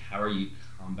process? Like, how are you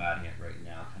combating it right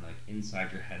now? Kind of like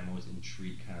inside your head, I'm always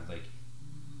intrigued, kind of like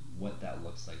what that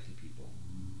looks like to people.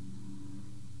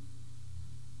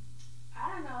 I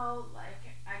don't know, like,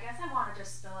 I guess I want to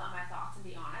just spill out my thoughts and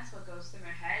be honest what goes through my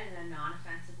head in a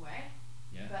non-offensive way.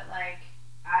 Yeah. But like,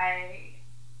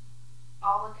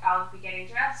 I'll be getting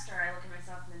dressed, or I look at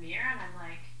myself in the mirror and I'm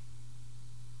like,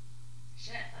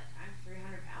 shit, like I'm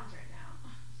 300 pounds right now.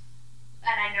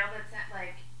 And I know that's not,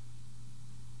 like,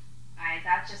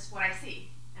 that's just what I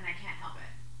see, and I can't help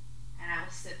it. And I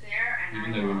will sit there and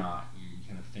even though you're not, you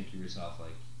kind of think of yourself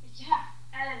like. Yeah,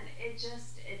 and it's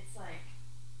like,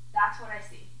 that's what I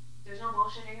see. There's no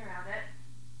bullshitting around it,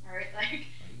 alright? Like,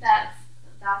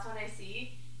 that's what I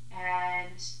see,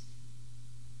 and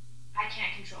I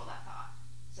can't control that thought.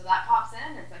 So that pops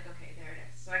in, it's like, okay, there it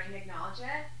is. So I can acknowledge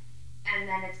it, and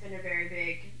then it's been a very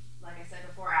big, like I said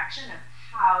before, action of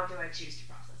how do I choose to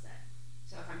process it.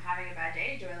 So if I'm having a bad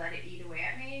day, do I let it eat away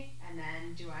at me, and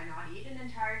then do I not eat an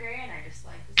entire day, and I just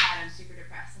like decide I'm super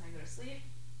depressed and I go to sleep?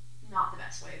 Not the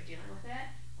best way of dealing with it.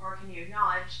 Or can you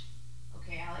acknowledge,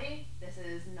 okay, Allie, this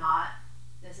is not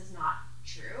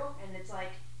true, and it's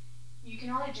like, you can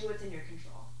only do what's in your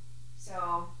control.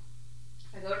 So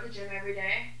if I go to the gym every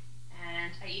day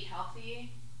and I eat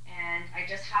healthy and I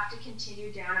just have to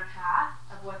continue down a path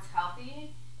of what's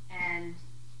healthy and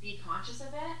be conscious of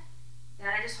it, then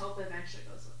I just hope eventually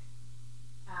goes away.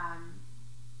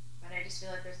 But I just feel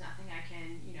like there's nothing I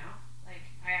can, like,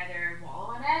 I either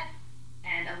wallow in it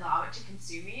and allow it to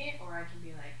consume me, or I can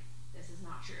be like, this is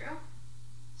not true,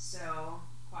 so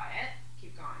quiet,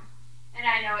 keep going. And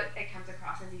I know it comes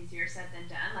across as easier said than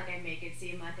done. Like, I make it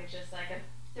seem like it's just like a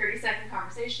 30-second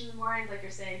conversation in the morning, like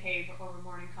you're saying, hey, over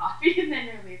morning coffee, and then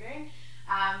you're leaving.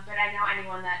 But I know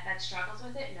anyone that struggles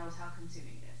with it knows how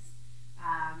consuming it is.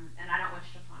 And I don't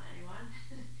wish it upon anyone.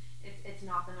 It's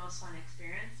not the most fun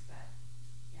experience, but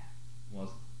yeah.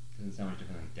 Well, it doesn't sound much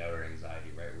different than doubt or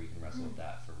anxiety, right? Where you can wrestle with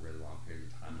that for really long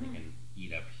periods of time, and it can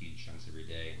eat up huge chunks of your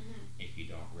day if you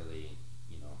don't really,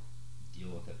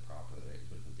 deal with it properly, right?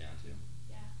 Is what it comes down to.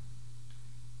 Yeah.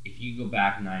 If you go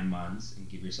back 9 months and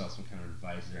give yourself some kind of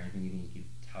advice, is there anything you think you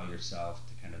could tell yourself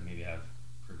to kind of maybe have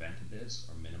prevented this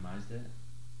or minimized it?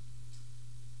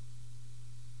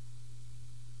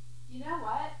 You know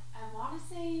what? I want to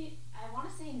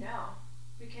say no,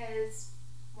 because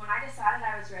when I decided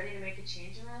I was ready to make a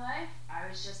change in my life, I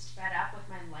was just fed up with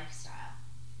my lifestyle.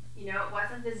 It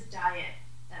wasn't this diet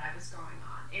that I was going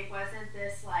on. It wasn't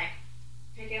this, like,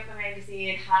 pick up a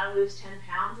magazine, how to lose 10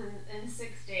 pounds in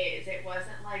 6 days. It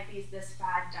wasn't like this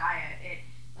fad diet.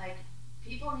 Like,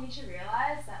 people need to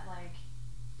realize that, like,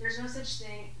 there's no such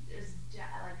thing as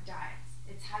like diets.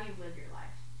 It's how you live your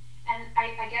life. And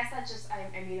I guess that's just, I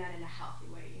mean that in a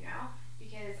healthy way,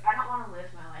 because I don't want to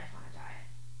live my life on a diet.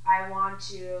 I want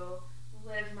to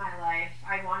live my life,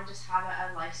 I want to just have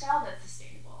a lifestyle that's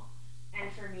sustainable. And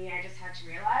for me, I just had to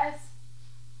realize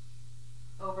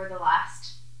over the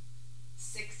last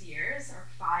 6 years or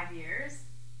 5 years,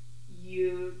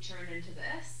 you turned into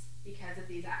this because of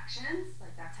these actions.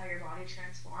 Like, that's how your body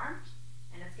transformed,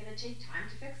 and it's going to take time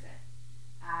to fix it.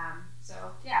 So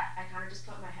yeah, I kind of just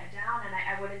put my head down, and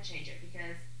I wouldn't change it,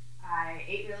 because I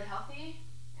ate really healthy,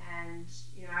 and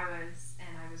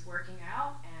I was working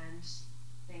out, and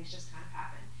things just kind of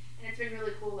happened. And it's been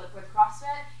really cool. Like, with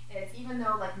CrossFit, it's, even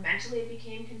though, like, mentally it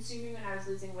became consuming when I was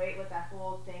losing weight with that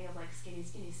whole thing of, like, skinny,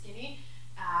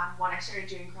 when I started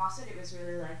doing CrossFit, it was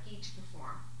really like, eat to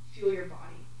perform, fuel your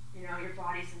body. Your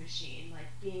body's a machine, like,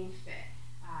 being fit.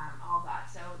 all that.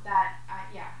 So that,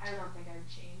 I don't think I would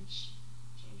change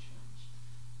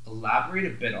much. Elaborate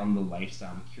a bit on the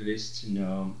lifestyle. I'm curious to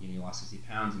know, you lost 60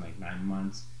 pounds in like 9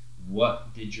 months.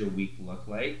 What did your week look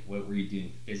like? What were you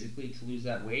doing physically to lose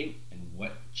that weight? And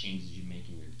what changes did you make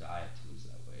in your diet to lose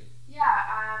that weight? Yeah,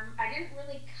 I didn't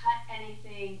really cut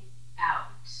anything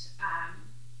out.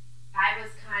 I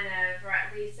was kind of, or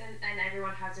at least, and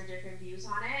everyone has their different views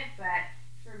on it, but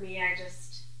for me, I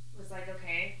just was like,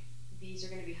 okay, these are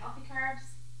going to be healthy carbs,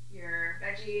 your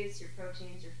veggies, your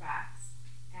proteins, your fats,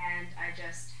 and I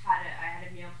just had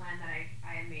a meal plan that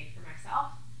I had made for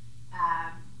myself,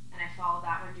 and I followed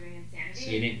that one doing Insanity.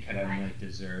 So you didn't cut out any like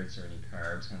desserts or any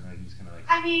carbs,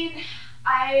 I mean,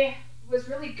 I was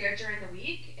really good during the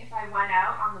week. If I went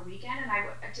out on the weekend, and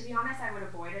to be honest, I would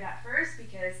avoid it at first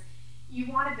because you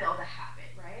want to build a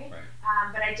habit, right?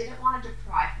 But I didn't want to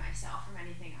deprive myself from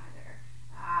anything either,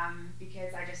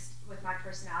 because with my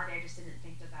personality, I just didn't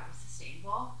think that was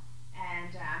sustainable.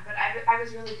 And but I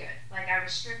was really good. Like, I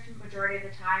was strict majority of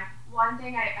the time. One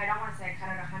thing, I don't want to say I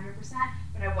cut out 100%,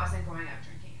 but I wasn't going out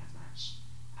drinking as much.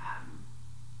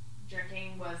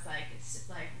 Drinking was like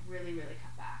really, really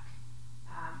cut back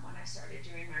when I started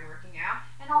doing my working out.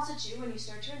 And also too, when you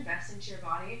start to invest into your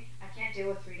body, I can't deal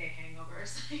with 3-day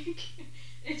hangovers. Like,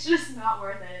 it's just not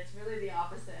worth it. It's really the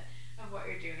opposite of what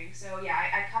you're doing. So yeah,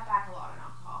 I cut back a lot on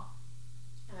alcohol,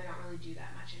 and I don't really do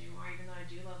that much anymore, even though I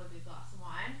do love a good glass of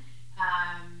wine.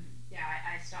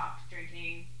 I stopped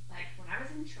drinking. Like, when I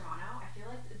was in Toronto, I feel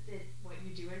like what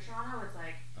you do in Toronto is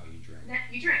like, oh, you drink.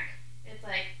 You drink. It's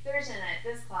like Thursday night,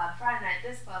 this club, Friday night,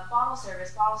 this club, bottle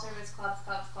service, clubs,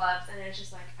 and it's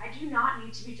just like, I do not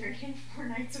need to be drinking 4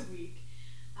 nights a week.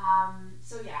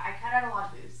 So yeah, I cut out a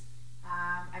lot of booze.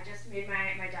 I just made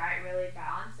my diet really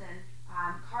balanced, and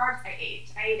carbs I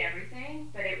ate everything,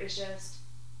 but it was just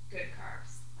good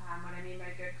carbs. What I mean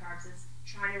by good carbs is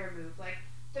trying to remove like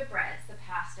the breads, the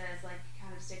pastas, like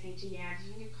kind of sticking to yams.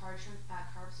 You can get carbs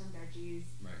from veggies.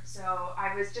 Right. So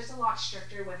I was just a lot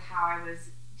stricter with how I was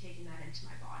taking that into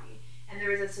my body, and there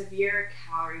was a severe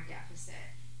calorie deficit,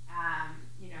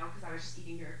 because I was just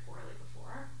eating very poorly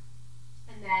before.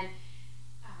 And then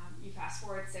you fast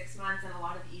forward 6 months, and a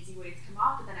lot of the easy weights come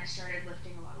off, but then I started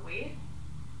lifting a lot of weight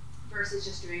versus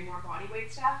just doing more body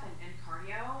weight stuff and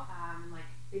cardio, like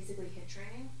basically HIIT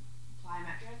training,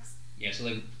 plyometrics. Yeah, so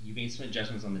like you made some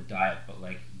adjustments on the diet, but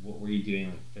like what were you doing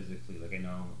like physically? Like, I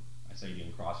know I saw you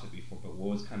doing CrossFit before, but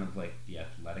what was kind of like the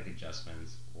athletic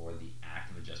adjustments or the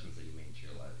active adjustments that you made to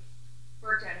your life?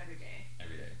 Worked out every day.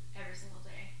 Every day. Every single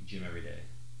day. Gym every day.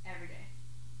 Every day.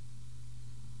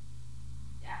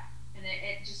 Yeah, and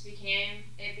it just became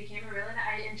a really,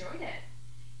 I enjoyed it,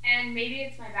 and maybe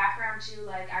it's my background too.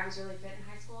 Like, I was really fit in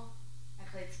high school. I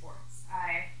played sports.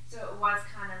 So it was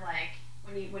kind of like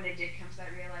when it did come to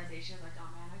that realization of like, oh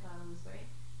man, I gotta lose weight.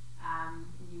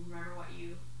 You remember what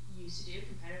you used to do,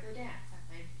 competitively dance. I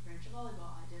played provincial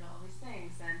volleyball. I did all these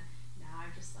things, and now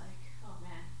I'm just like, oh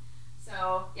man.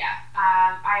 So yeah,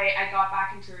 I got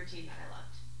back into a routine that I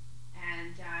loved,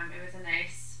 and it was a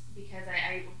nice, because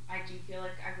I do feel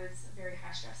like I was very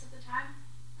high stress at the time.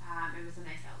 It was a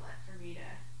nice outlet for me to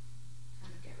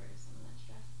kind of get rid of some of that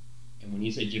stress. And when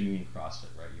you say gym, you mean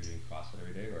CrossFit, right? You're doing CrossFit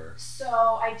every day, or? So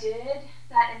I did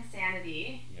that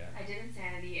Insanity. Yeah. I did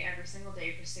Insanity every single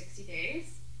day for 60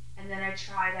 days. And then I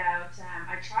tried out,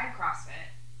 CrossFit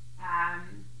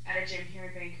at a gym here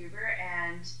in Vancouver.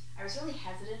 And I was really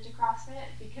hesitant to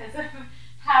CrossFit because of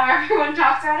how everyone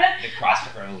talks about it. The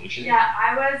CrossFit revolution? Yeah,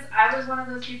 I was one of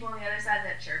those people on the other side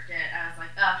that chirped it. I was like,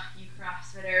 ugh, you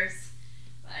CrossFitters.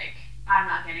 Like, I'm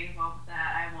not getting involved with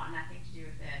that. I want nothing to do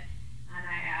with it. And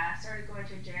I started going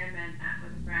to a gym and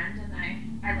with a friend, and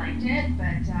I liked it,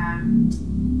 but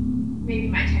maybe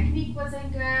my technique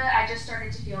wasn't good. I just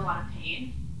started to feel a lot of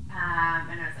pain,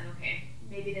 and I was like, okay,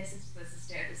 maybe this is the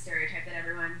stereotype that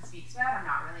everyone speaks about. I'm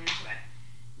not really into it.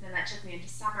 And then that took me into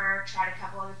summer, tried a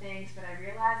couple other things, but I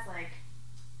realized like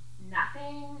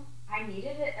nothing. I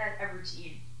needed a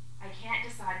routine. I can't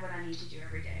decide what I need to do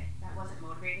every day. That wasn't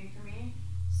motivating for me,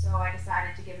 so I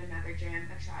decided to give another gym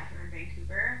a try here in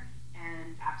Vancouver,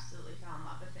 and absolutely fell in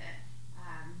love with it.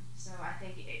 So I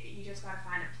think you just got to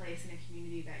find a place in a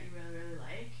community that you really, really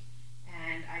like.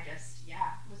 And I just, it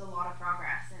was a lot of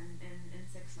progress in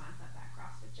 6 months at that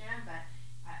CrossFit gym, but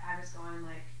I was going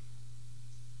like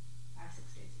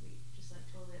 5-6 days a week, just like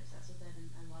totally obsessed with it, and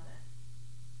I love it.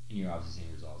 And you're obviously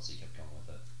seeing results, so you kept going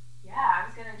with it. Yeah, I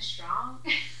was getting strong.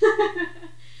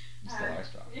 You still are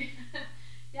strong.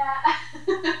 Yeah.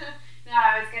 No,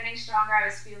 I was getting stronger. I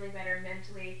was feeling better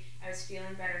mentally. I was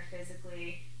feeling better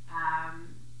physically.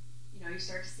 You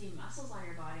start to see muscles on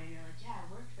your body, and you're like, yeah, I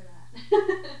worked for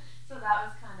that. So So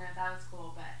that was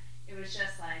cool, but it was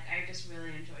just like, I just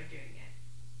really enjoyed doing it.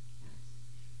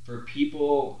 For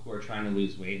people who are trying to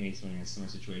lose weight, maybe someone in a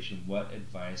similar situation, what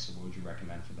advice or what would you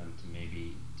recommend for them to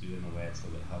maybe do it in a way that's a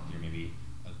little bit healthier, maybe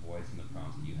avoid some of the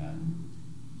problems that you had?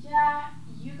 Yeah,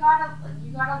 you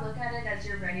gotta look at it as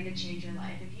you're ready to change your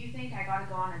life. If you think I gotta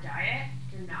go on a diet,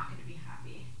 you're not gonna be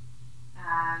happy.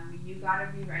 You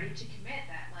gotta be ready to commit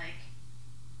that like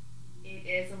it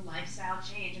is a lifestyle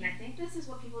change. And I think this is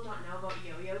what people don't know about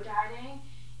yo-yo dieting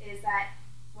is that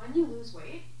when you lose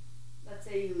weight, let's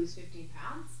say you lose 15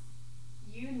 pounds,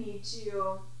 you need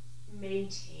to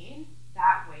maintain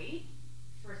that weight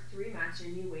for 3 months,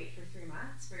 your new weight for 3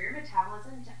 months, for your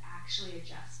metabolism to actually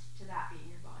adjust to that being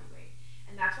your body weight.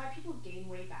 And that's why people gain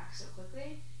weight back so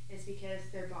quickly, is because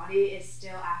their body is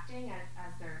still acting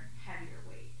as their heavier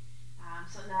weight.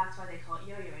 So that's why they call it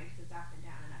yo-yoing, because it's up and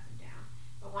down and up and down.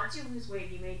 But once you lose weight,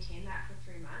 you maintain that for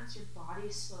 3 months, your body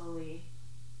slowly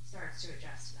starts to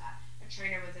adjust to that. A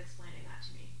trainer was explaining that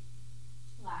to me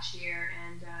last year,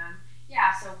 and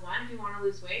so one, if you want to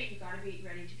lose weight, you got to be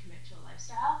ready to commit to a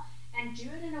lifestyle, and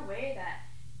do it in a way that,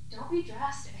 don't be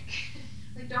drastic.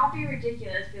 Like, don't be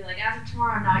ridiculous. Be like, as of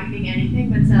tomorrow, I'm not eating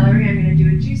anything but celery. I'm going to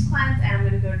do a juice cleanse, and I'm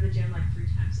going to go to the gym like 3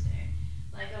 times a day.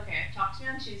 Like, okay, talk to me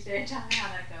on Tuesday, tell me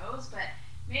how that goes, but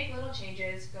make little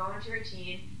changes, go into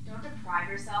routine, don't deprive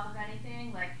yourself of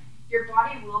anything. Like, your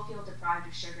body will feel deprived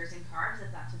of sugars and carbs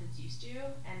if that's what it's used to,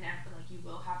 and like you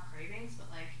will have cravings, but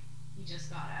like, you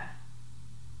just gotta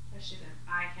push it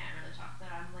in. I can't really talk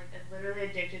that. I'm like literally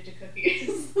addicted to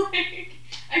cookies. Like,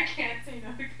 I can't say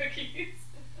no to cookies.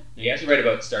 You guys are right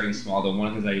about starting small, though. One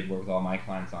of the things I work with all my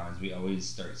clients on is we always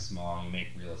start small and you make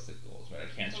realistic goals, right?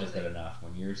 I can't stress that enough.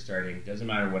 When you're starting, it doesn't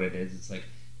matter what it is. It's like,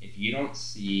 if you don't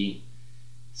see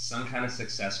some kind of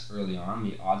success early on,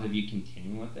 the odds of you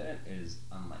continuing with it is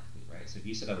unlikely, right? So if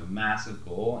you set up a massive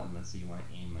goal, and let's say you want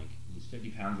to aim like lose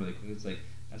 50 pounds really quickly, it's like,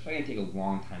 that's probably going to take a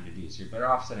long time to do. So you're better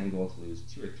off setting a goal to lose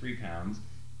 2 or 3 pounds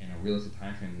in a realistic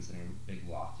time frame than setting a big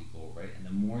lofty goal, right? And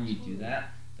the more you do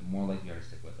that, the more likely you are to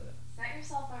stick with it. Set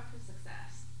yourself up for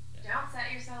success. Yeah. Don't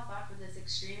set yourself up for this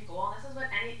extreme goal. And this is what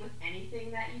with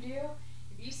anything that you do.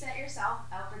 If you set yourself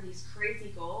up for these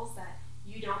crazy goals that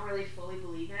you don't really fully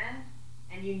believe in,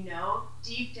 and you know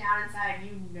deep down inside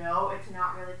you know it's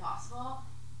not really possible,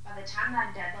 by the time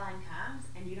that deadline comes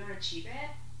and you don't achieve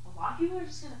it, a lot of people are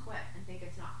just going to quit and think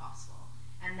it's not possible.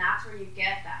 And that's where you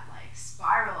get that like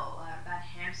spiral, that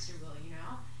hamster wheel, you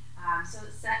know? So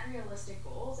set realistic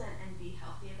goals and be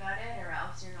healthy about it, or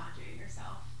else you're not doing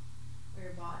yourself or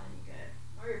your body any good,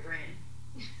 or your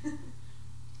brain.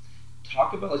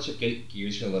 Talk about, let's just get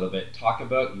gears here a little bit. Talk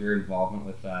about your involvement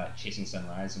with Chasing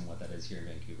Sunrise and what that is here in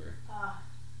Vancouver.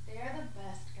 They are the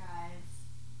best guys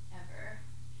ever.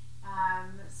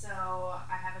 So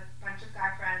I have a bunch of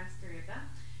guy friends, 3 of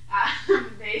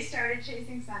them. They started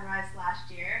Chasing Sunrise last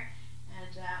year, and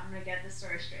I'm going to get this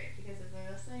story straight, because if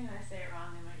they're listening and I say it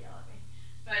wrong, they might yell at me.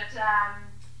 But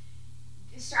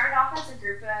it started off as a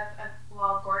group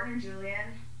of Gordon and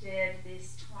Julian did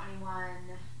these 21,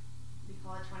 we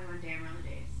call it 21 day umbrella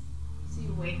days. So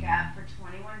you wake up for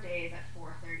 21 days at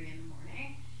 4:30 in the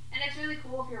morning. And it's really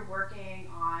cool if you're working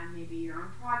on maybe your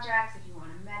own projects, if you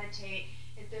want to meditate.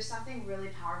 If there's something really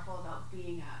powerful about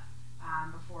being up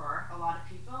before a lot of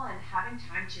people and having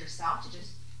time to yourself to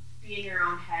just be in your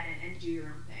own head and do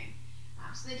your own thing.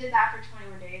 So they did that for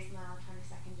 21 days, and then on the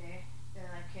 22nd day,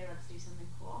 they're like, okay, let's do something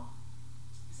cool.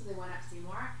 So they went up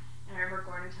Seymour, and I remember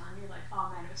Gordon telling me, like,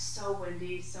 oh man, it was so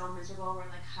windy, so miserable,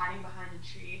 we're like hiding behind a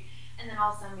tree, and then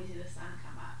all of a sudden we see the sun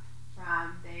come up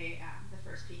from the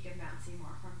first peak of Mount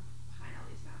Seymour, from behind all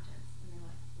these mountains, and they're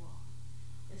like, whoa,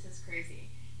 this is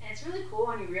crazy. And it's really cool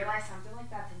when you realize something like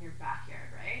that's in your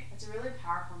backyard, right? It's a really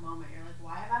powerful moment. You're like,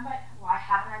 why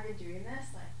haven't I been doing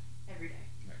this like every day?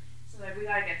 Right. So like, we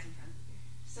gotta get some friends with you.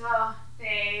 So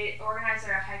they organized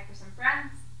a hike for some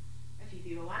friends. A few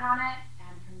people went on it,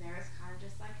 and from there it's kind of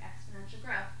just like exponential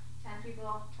growth. 10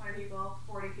 people, 20 people,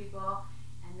 40 people,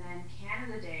 and then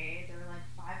Canada Day, there were like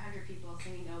 500 people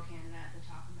singing "O Canada" at the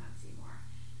top of Mount Seymour.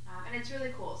 And it's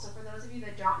really cool. So for those of you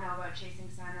that don't know about Chasing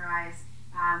Sunrise,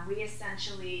 we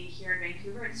essentially, here in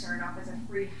Vancouver, it started off as a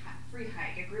free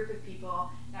hike, a group of people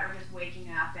that were just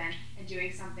waking up and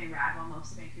doing something rad while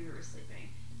most of Vancouver was sleeping.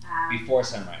 Before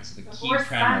sunrise. So the key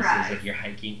premise is that you're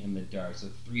hiking in the dark. So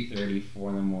 3:30, 4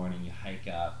 in the morning, you hike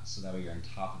up, so that way you're on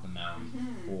top of the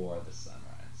mountain for the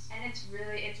sunrise. And it's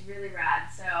really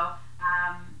rad. So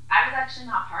I was actually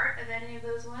not part of any of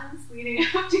those ones leading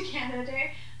up to Canada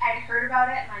Day. I had heard about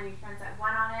it, and I knew friends that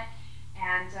went on it,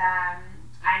 and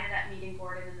I ended up meeting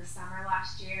Gordon in the summer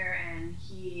last year, and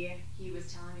he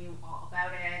was telling me all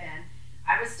about it, and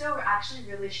I was still actually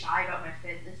really shy about my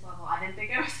fitness level. I didn't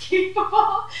think I was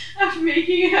capable of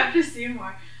making it up to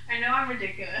Seymour. I know I'm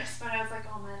ridiculous, but I was like,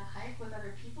 oh man, a hike with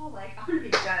other people? Like, I'm going to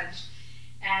be judged.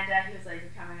 And he was like,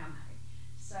 you're coming on the hike.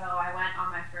 So I went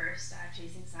on my first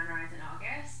Chasing Sunrise in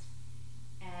August.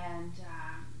 And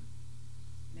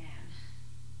man,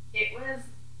 it was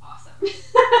awesome.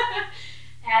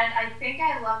 And I think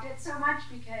I loved it so much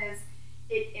because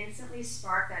it instantly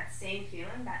sparked that same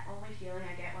feeling, that only feeling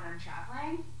I get when I'm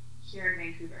traveling here in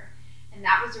Vancouver. And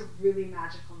that was a really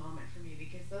magical moment for me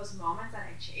because those moments that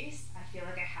I chase, I feel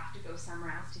like I have to go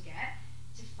somewhere else to get.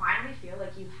 To finally feel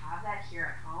like you have that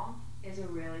here at home is a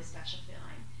really special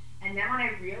feeling. And then when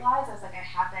I realized, I was like, I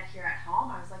have that here at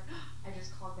home, I was like, oh, I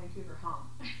just called Vancouver home.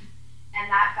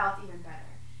 And that felt even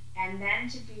better. And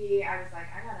then I was like,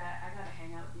 I gotta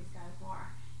hang out with these guys more.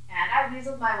 And I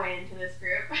weaseled my way into this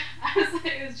group.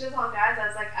 It was just all guys. I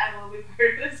was like, I will be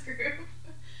part of this group.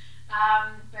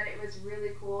 But it was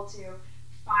really cool to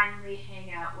finally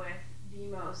hang out with the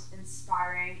most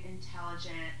inspiring,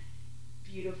 intelligent,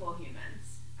 beautiful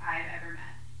humans I've ever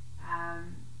met.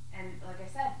 And like I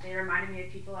said, they reminded me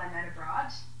of people I met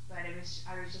abroad, but I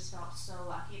just felt so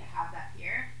lucky to have that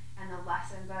here. And the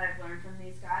lessons that I've learned from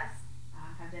these guys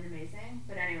have been amazing.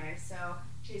 But anyway, so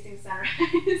Chasing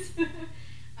Sunrise.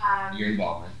 Your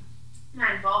involvement.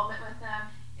 My involvement with them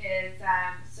is,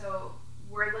 so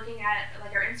we're looking at,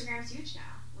 like, our Instagram's huge now.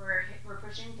 We're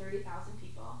pushing 30,000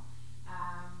 people.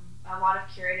 A lot of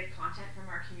curated content from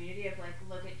our community of, like,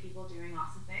 look at people doing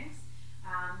awesome things.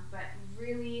 But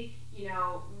really, you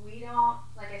know, we don't,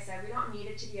 like I said, we don't need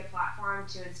it to be a platform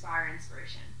to inspire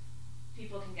inspiration.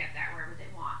 People can get that wherever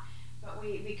they want. But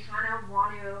we kind of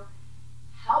want to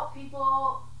help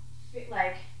people,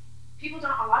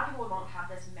 a lot of people won't have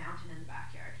this mountain in the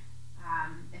backyard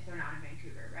if they're not in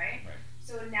Vancouver, right?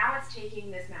 So now it's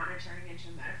taking this mountain and turning it into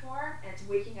a metaphor, and it's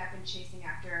waking up and chasing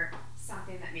after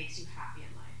something that makes you happy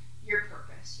in life. Your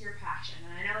purpose, your passion.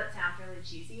 And I know that sounds really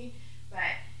cheesy,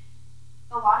 but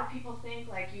a lot of people think,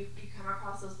 like, you come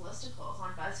across those listicles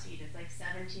on BuzzFeed. It's like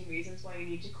 17 reasons why you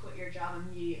need to quit your job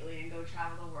immediately and go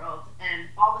travel the world. And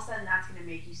all of a sudden that's going to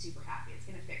make you super happy. It's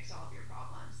going to fix all of your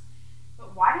problems.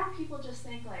 But why don't people just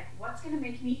think, like, what's going to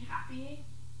make me happy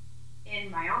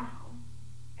in my own home?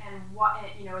 And what,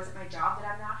 you know, is it my job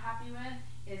that I'm not happy with?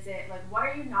 Is it, like, what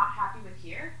are you not happy with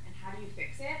here? And how do you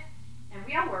fix it? And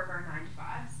we all work our 9 to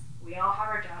 5s. We all have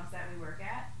our jobs that we work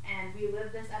at. And we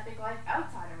live this epic life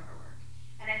outside of our work.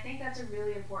 And I think that's a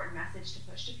really important message to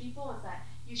push to people, is that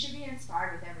you should be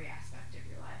inspired with every aspect of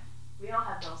your life. We all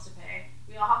have bills to pay.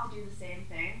 We all have to do the same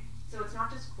thing. So it's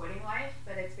not just quitting life,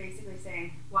 but it's basically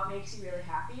saying what makes you really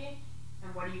happy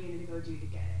and what are you going to go do to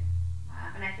get it.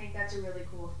 And I think that's a really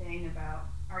cool thing about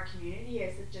our community,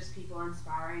 is that just people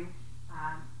inspiring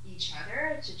each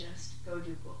other to just go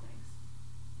do cool things.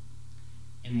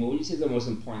 And what would you say is the most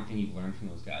important thing you've learned from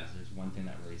those guys? There's one thing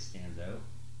that really stands out.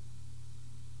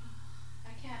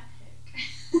 I can't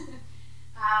pick.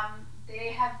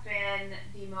 They have been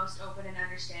the most open and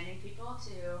understanding people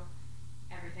to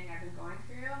everything I've been going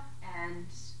through, and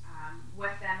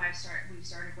with them we've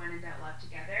started When in Doubt Love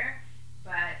together.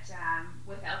 But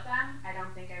without them, I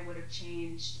don't think I would have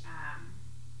changed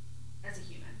as a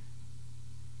human.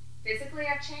 Physically,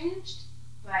 I've changed,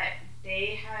 but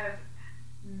they have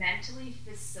mentally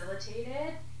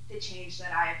facilitated the change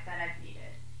that I've needed.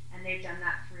 And they've done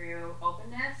that through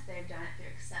openness, they've done it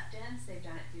through acceptance, they've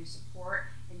done it through support,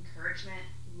 encouragement,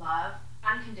 love,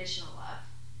 unconditional love.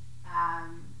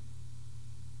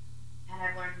 And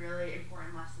I've learned really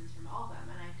important lessons from all of them,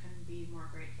 and I couldn't be more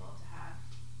grateful to have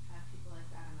people like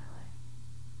that in my life.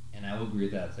 And I will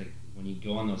agree with that. It's like when you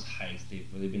go on those hikes, they've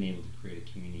really been able to create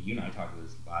a community. You and I talked about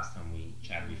this last time we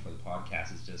chatted before the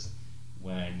podcast. It's just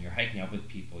when you're hiking up with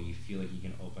people, you feel like you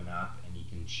can open up and you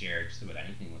can share just about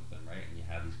anything with them, right? And you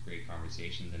have these great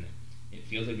conversations, and it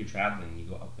feels like you're traveling. You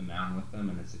go up the mountain with them,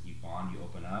 and it's like you bond, you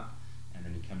open up, and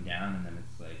then you come down, and then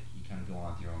it's like you kind of go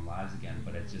on with your own lives again.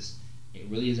 But it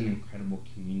really is an incredible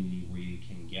community where you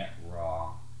can get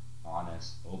raw,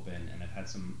 honest, open, and I've had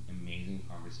some amazing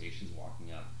conversations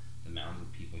walking up the mountains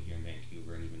with people here in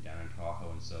Vancouver and even down in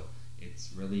Tahoe, and so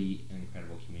it's really an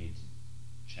incredible community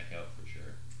to check out for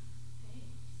sure.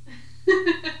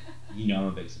 Thanks. You know I'm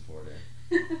a big supporter.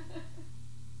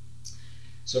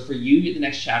 So for you, the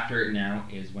next chapter now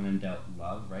is When in Doubt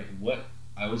Love, right? What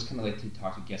I always kind of like to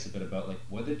talk to guests a bit about, like,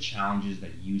 what are the challenges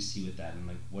that you see with that, and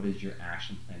like what is your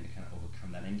action plan to kind of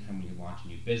overcome that? Anytime when you launch a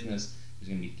new business, there's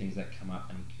going to be things that come up,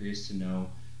 and I'm curious to know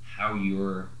how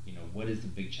what is the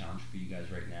big challenge for you guys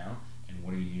right now, and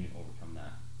what are you doing to overcome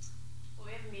that? Well,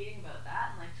 we have a meeting about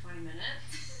that in like 20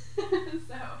 minutes.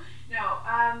 So, no,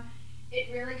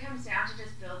 it really comes down to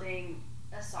just building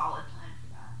a solid plan for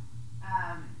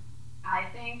that. I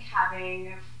think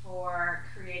having 4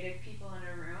 creative people in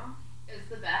a room is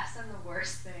the best and the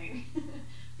worst thing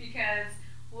because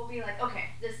we'll be like, okay,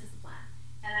 this is the plan.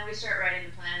 And then we start writing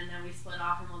the plan and then we split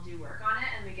off and we'll do work on it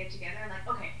and we get together and like,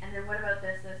 okay, and then what about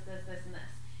this, and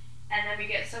this? And then we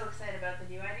get so excited about the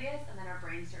new ideas and then our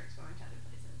brain starts going to other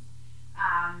places.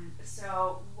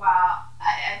 So while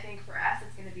I think for us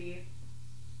it's going to be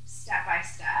step by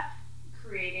step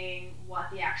creating what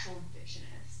the actual vision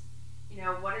is.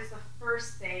 What is the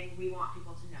first thing we want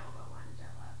people to know about Wine and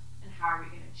Debt Love, and how are we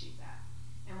going to achieve that?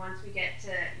 And once we get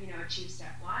to achieve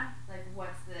step 1, like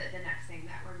what's the next thing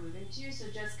that we're moving to? So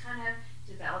just kind of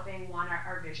developing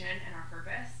our vision and our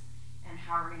purpose and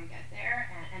how we're going to get there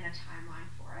and a timeline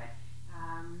for it.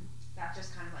 That's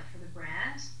just kind of like for the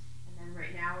brand. And then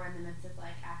right now we're in the midst of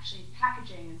like actually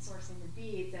packaging and sourcing the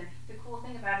beads. And the cool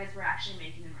thing about it is we're actually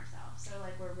making them ourselves. So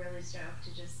like we're really stoked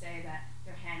to just say that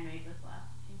they're handmade with love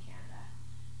in Canada.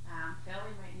 Phil,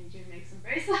 we might need you to make some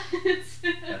bracelets.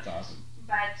 That's awesome.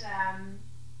 But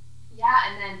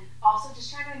yeah, and then also just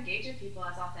trying to engage with people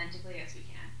as authentically as we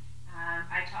can.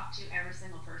 I talk to every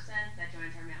single person that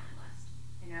joins our mailing list.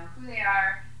 I know who they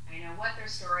are, I know what their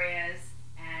story is,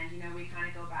 and we kind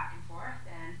of go back and forth.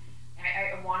 And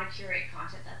I want to curate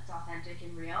content that's authentic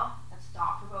and real, that's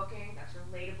thought-provoking, that's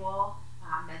relatable,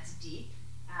 that's deep.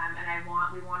 And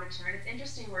we want to turn. It's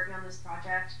interesting working on this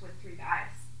project with 3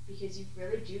 guys because you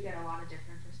really do get a lot of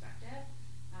different perspective.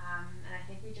 And I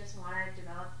think we just want to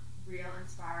develop real,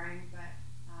 inspiring, but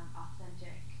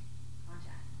authentic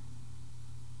content.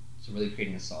 So really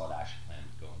creating a solid action plan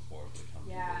going forward for the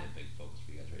company is Yeah. really a big focus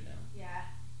for you guys right now. Yeah.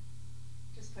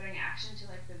 Just putting action to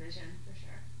like the vision for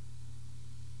sure.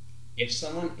 If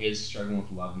someone is struggling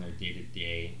with love in their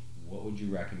day-to-day, what would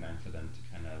you recommend for them to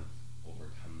kind of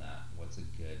overcome that? What's a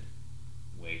good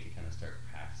way to kind of start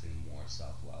practicing more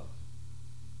self-love?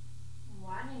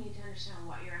 1, you need to understand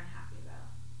what you're unhappy about.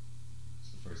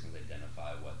 So the first thing is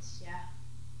identify what's... Yeah.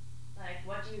 Like,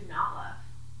 what do you not love?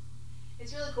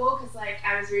 It's really cool because, like,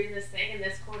 I was reading this thing and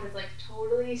this quote has, like,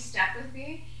 totally stuck with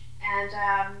me. And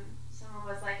someone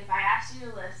was like, if I asked you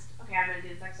to list, okay, I'm going to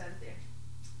do this exercise with you.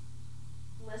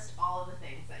 List all of the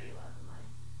things that you love in life.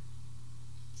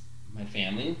 My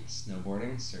family,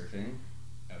 snowboarding, surfing,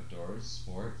 outdoors,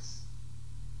 sports.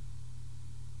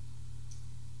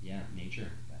 Yeah,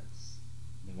 nature. That's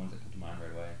the ones that come to mind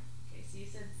right away. Okay, so you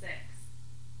said 6.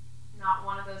 Not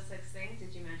one of those 6 things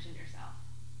did you mention yourself.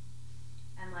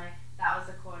 And like, that was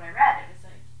the quote I read. It was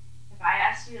like, if I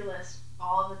asked you to list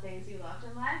all of the things you loved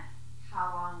in life,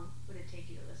 how long would it take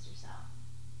you to list yourself?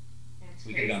 And it's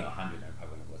We crazy. could have gone to 100 and I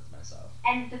probably wouldn't have listed myself.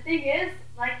 And the thing is,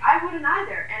 like, I wouldn't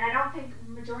either. And I don't think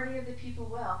majority of the people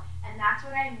will. And that's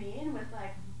what I mean with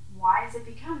like, why has it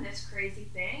become this crazy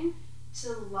thing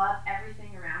to love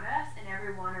everything around us and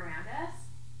everyone around us?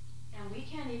 And we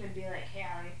can't even be like, hey,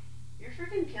 Allie, you're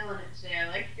freaking killing it today.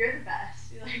 Like, you're the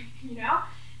best. Like,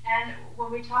 And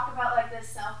when we talk about like this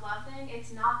self-love thing,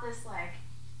 it's not this like,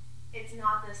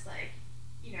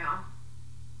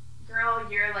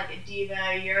 girl, you're like a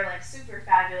diva, you're like super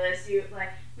fabulous.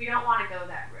 We don't want to go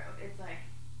that road. It's like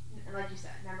you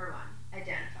said, number 1,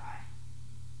 identify.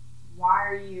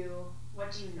 What do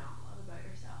you not love about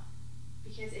yourself?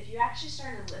 Because if you actually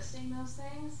started listing those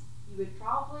things, you would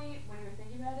probably, when you're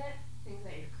thinking about it, think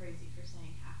that you're crazy for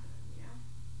saying half of them,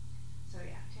 So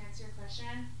yeah, to answer your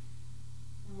question,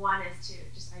 1 is to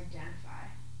just identify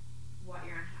what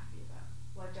you're unhappy about,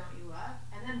 what don't you love,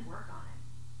 and then work on it.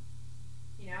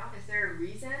 Is there a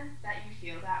reason that you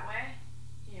feel that way?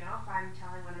 If I'm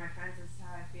telling one of my friends this is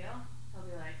how I feel, he'll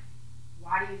be like,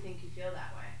 why do you think you feel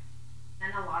that way?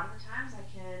 And a lot of the times I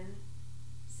can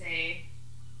say,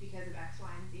 because of X, Y,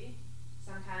 and Z.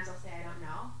 Sometimes I'll say I don't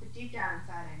know, but deep down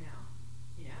inside I know.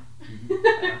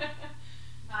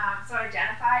 So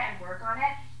identify and work on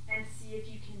it and see if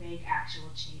you can make actual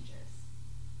changes.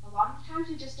 A lot of times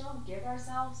we just don't give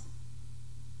ourselves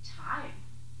time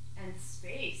and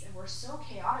space, and we're so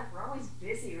chaotic. We're always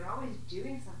busy. We're always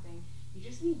doing something. You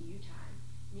just need you time.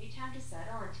 You need time to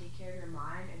settle and take care of your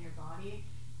mind and your body,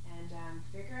 and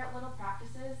figure out little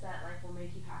practices that like will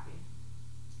make you happy.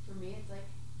 For me, it's like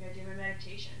I do my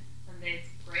meditation. Some days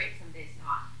it's great, some days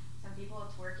not. Some people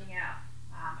it's working out.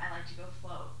 I like to go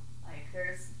float. Like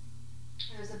there's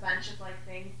a bunch of like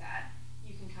things that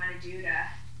you can kind of do to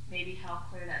maybe help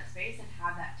clear that space and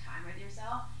have that time with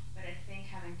yourself. But I think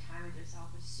having time with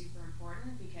yourself is super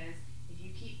important, because if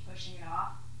you keep pushing it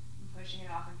off and pushing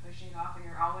it off and pushing it off and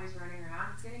you're always running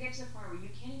around, it's going to get to the point where you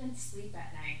can't even sleep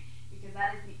at night, because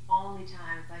that is the only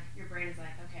time it's like your brain is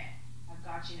like, okay, I've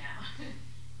got you now.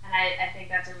 And I think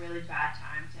that's a really bad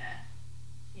time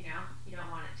to, you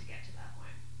don't want it to get to that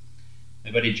point.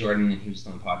 My buddy Jordan, he was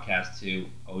on the podcast too,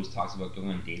 always talks about going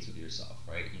on dates with yourself,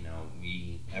 right?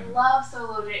 I love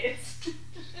solo dates.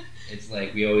 It's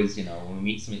like we always, when we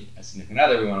meet a significant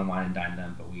other, we want to wine and dine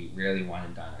them, but we rarely wine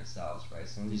and dine ourselves, right?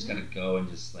 So you just got to go and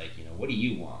just like, what do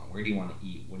you want? Where do you want to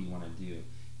eat? What do you want to do?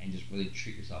 And just really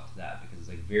treat yourself to that, because it's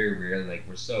like very rarely, like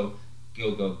we're so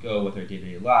go, go, go with our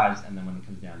day-to-day lives, and then when it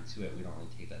comes down to it, we don't really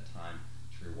take that time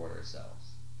to reward ourselves.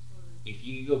 If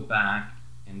you could go back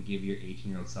and give your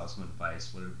 18-year-old self some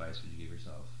advice, what advice would you give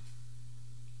yourself?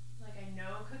 Like, I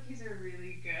know cookies are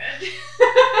really good,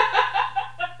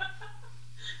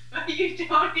 but you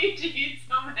don't need to eat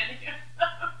so many of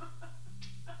them.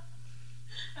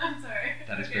 I'm sorry.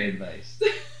 That is great advice.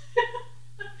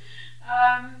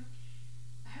 I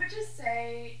would just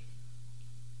say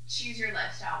choose your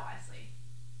lifestyle wisely.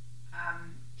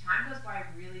 Time goes by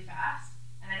really fast,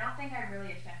 and I don't think I'm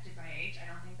really affected by age. I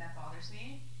don't think that bothers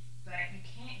me, but you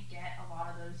can't get a lot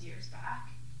of those years back,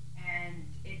 and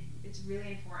it's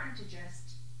really important to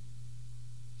just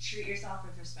treat yourself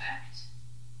with respect,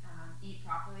 eat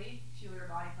properly, fuel your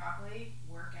body properly,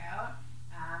 work out,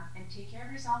 and take care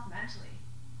of yourself mentally.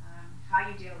 How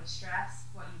you deal with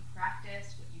stress, what you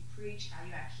practice, what you preach, how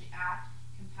you actually act,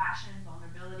 compassion,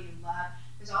 vulnerability, love.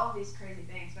 There's all of these crazy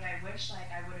things, but I wish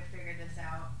I would have figured this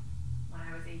out when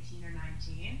I was 18 or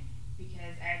 19,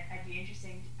 because I'd be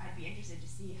interested to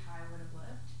see how I would have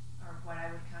lived, or what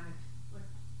I would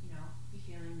be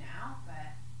feeling now.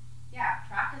 But yeah,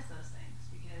 practice those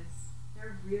things because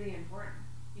they're really important.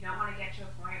 You don't want to get to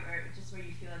a point where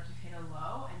you feel like you've hit a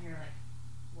low and you're like,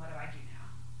 what do I do now?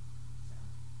 So.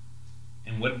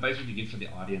 And what advice would you give for the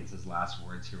audience as last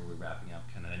words here? We're wrapping up.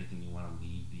 Kind of anything you want to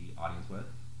leave the audience with?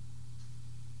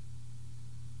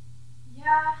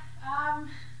 Yeah, I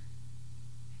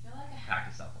feel like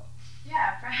practice self-love.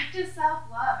 Yeah, practice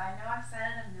self-love. I know I've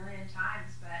said it a million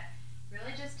times, but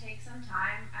really just take some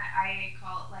time. I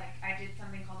did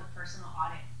something called a personal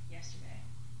audit yesterday,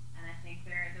 and I think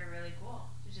they're really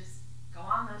cool. To just go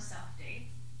on those self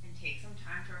dates and take some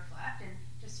time to reflect and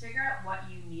just figure out what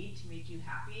you need to make you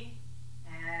happy,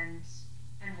 and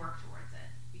work towards it,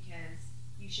 because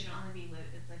you should only be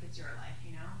it's your life,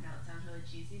 No, it sounds really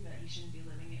cheesy, but you shouldn't be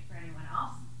living it for anyone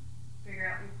else. Figure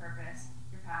out your purpose,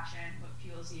 your passion, what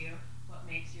fuels you, what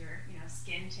makes your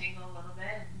skin tingle a little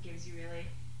bit and gives you really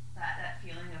that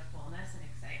feeling of fullness and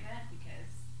excitement,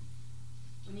 because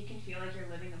when you can feel like you're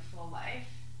living a full life,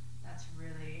 that's a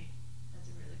really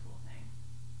cool thing.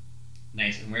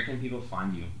 Nice. And where can people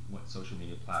find you? What social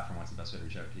media platform? What's the best way to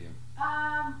reach out to you?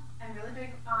 I'm really big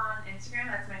on Instagram.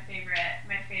 That's my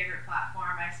favorite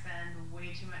platform. I spend way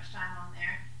too much time on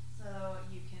there. So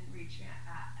you can reach me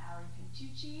at Ali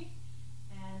Pintucci.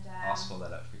 And I'll spell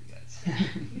that out for you guys.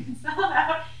 You can spell it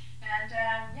out. And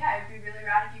it'd be really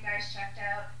rad if you guys checked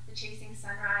out the Chasing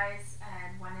Sunrise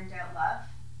and When in Doubt Love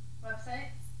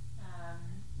websites,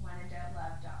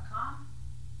 whenindoubt.love.com,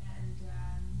 and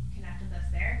connect with us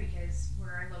there, because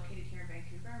we're located here in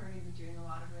Vancouver. We're going to be doing a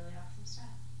lot of really awesome stuff.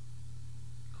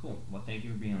 Cool. Well, thank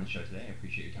you for being on the show today. I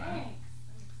appreciate your time. Thanks.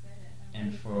 I'm excited.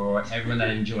 And for everyone that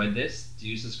enjoyed this,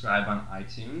 do subscribe on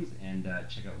iTunes and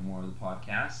check out more of the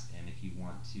podcast. And if you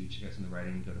want to check out some of the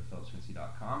writing, go to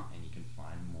phillipsquincy.com and you can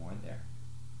find more there.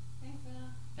 Thanks, Will.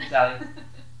 Thanks, Ali.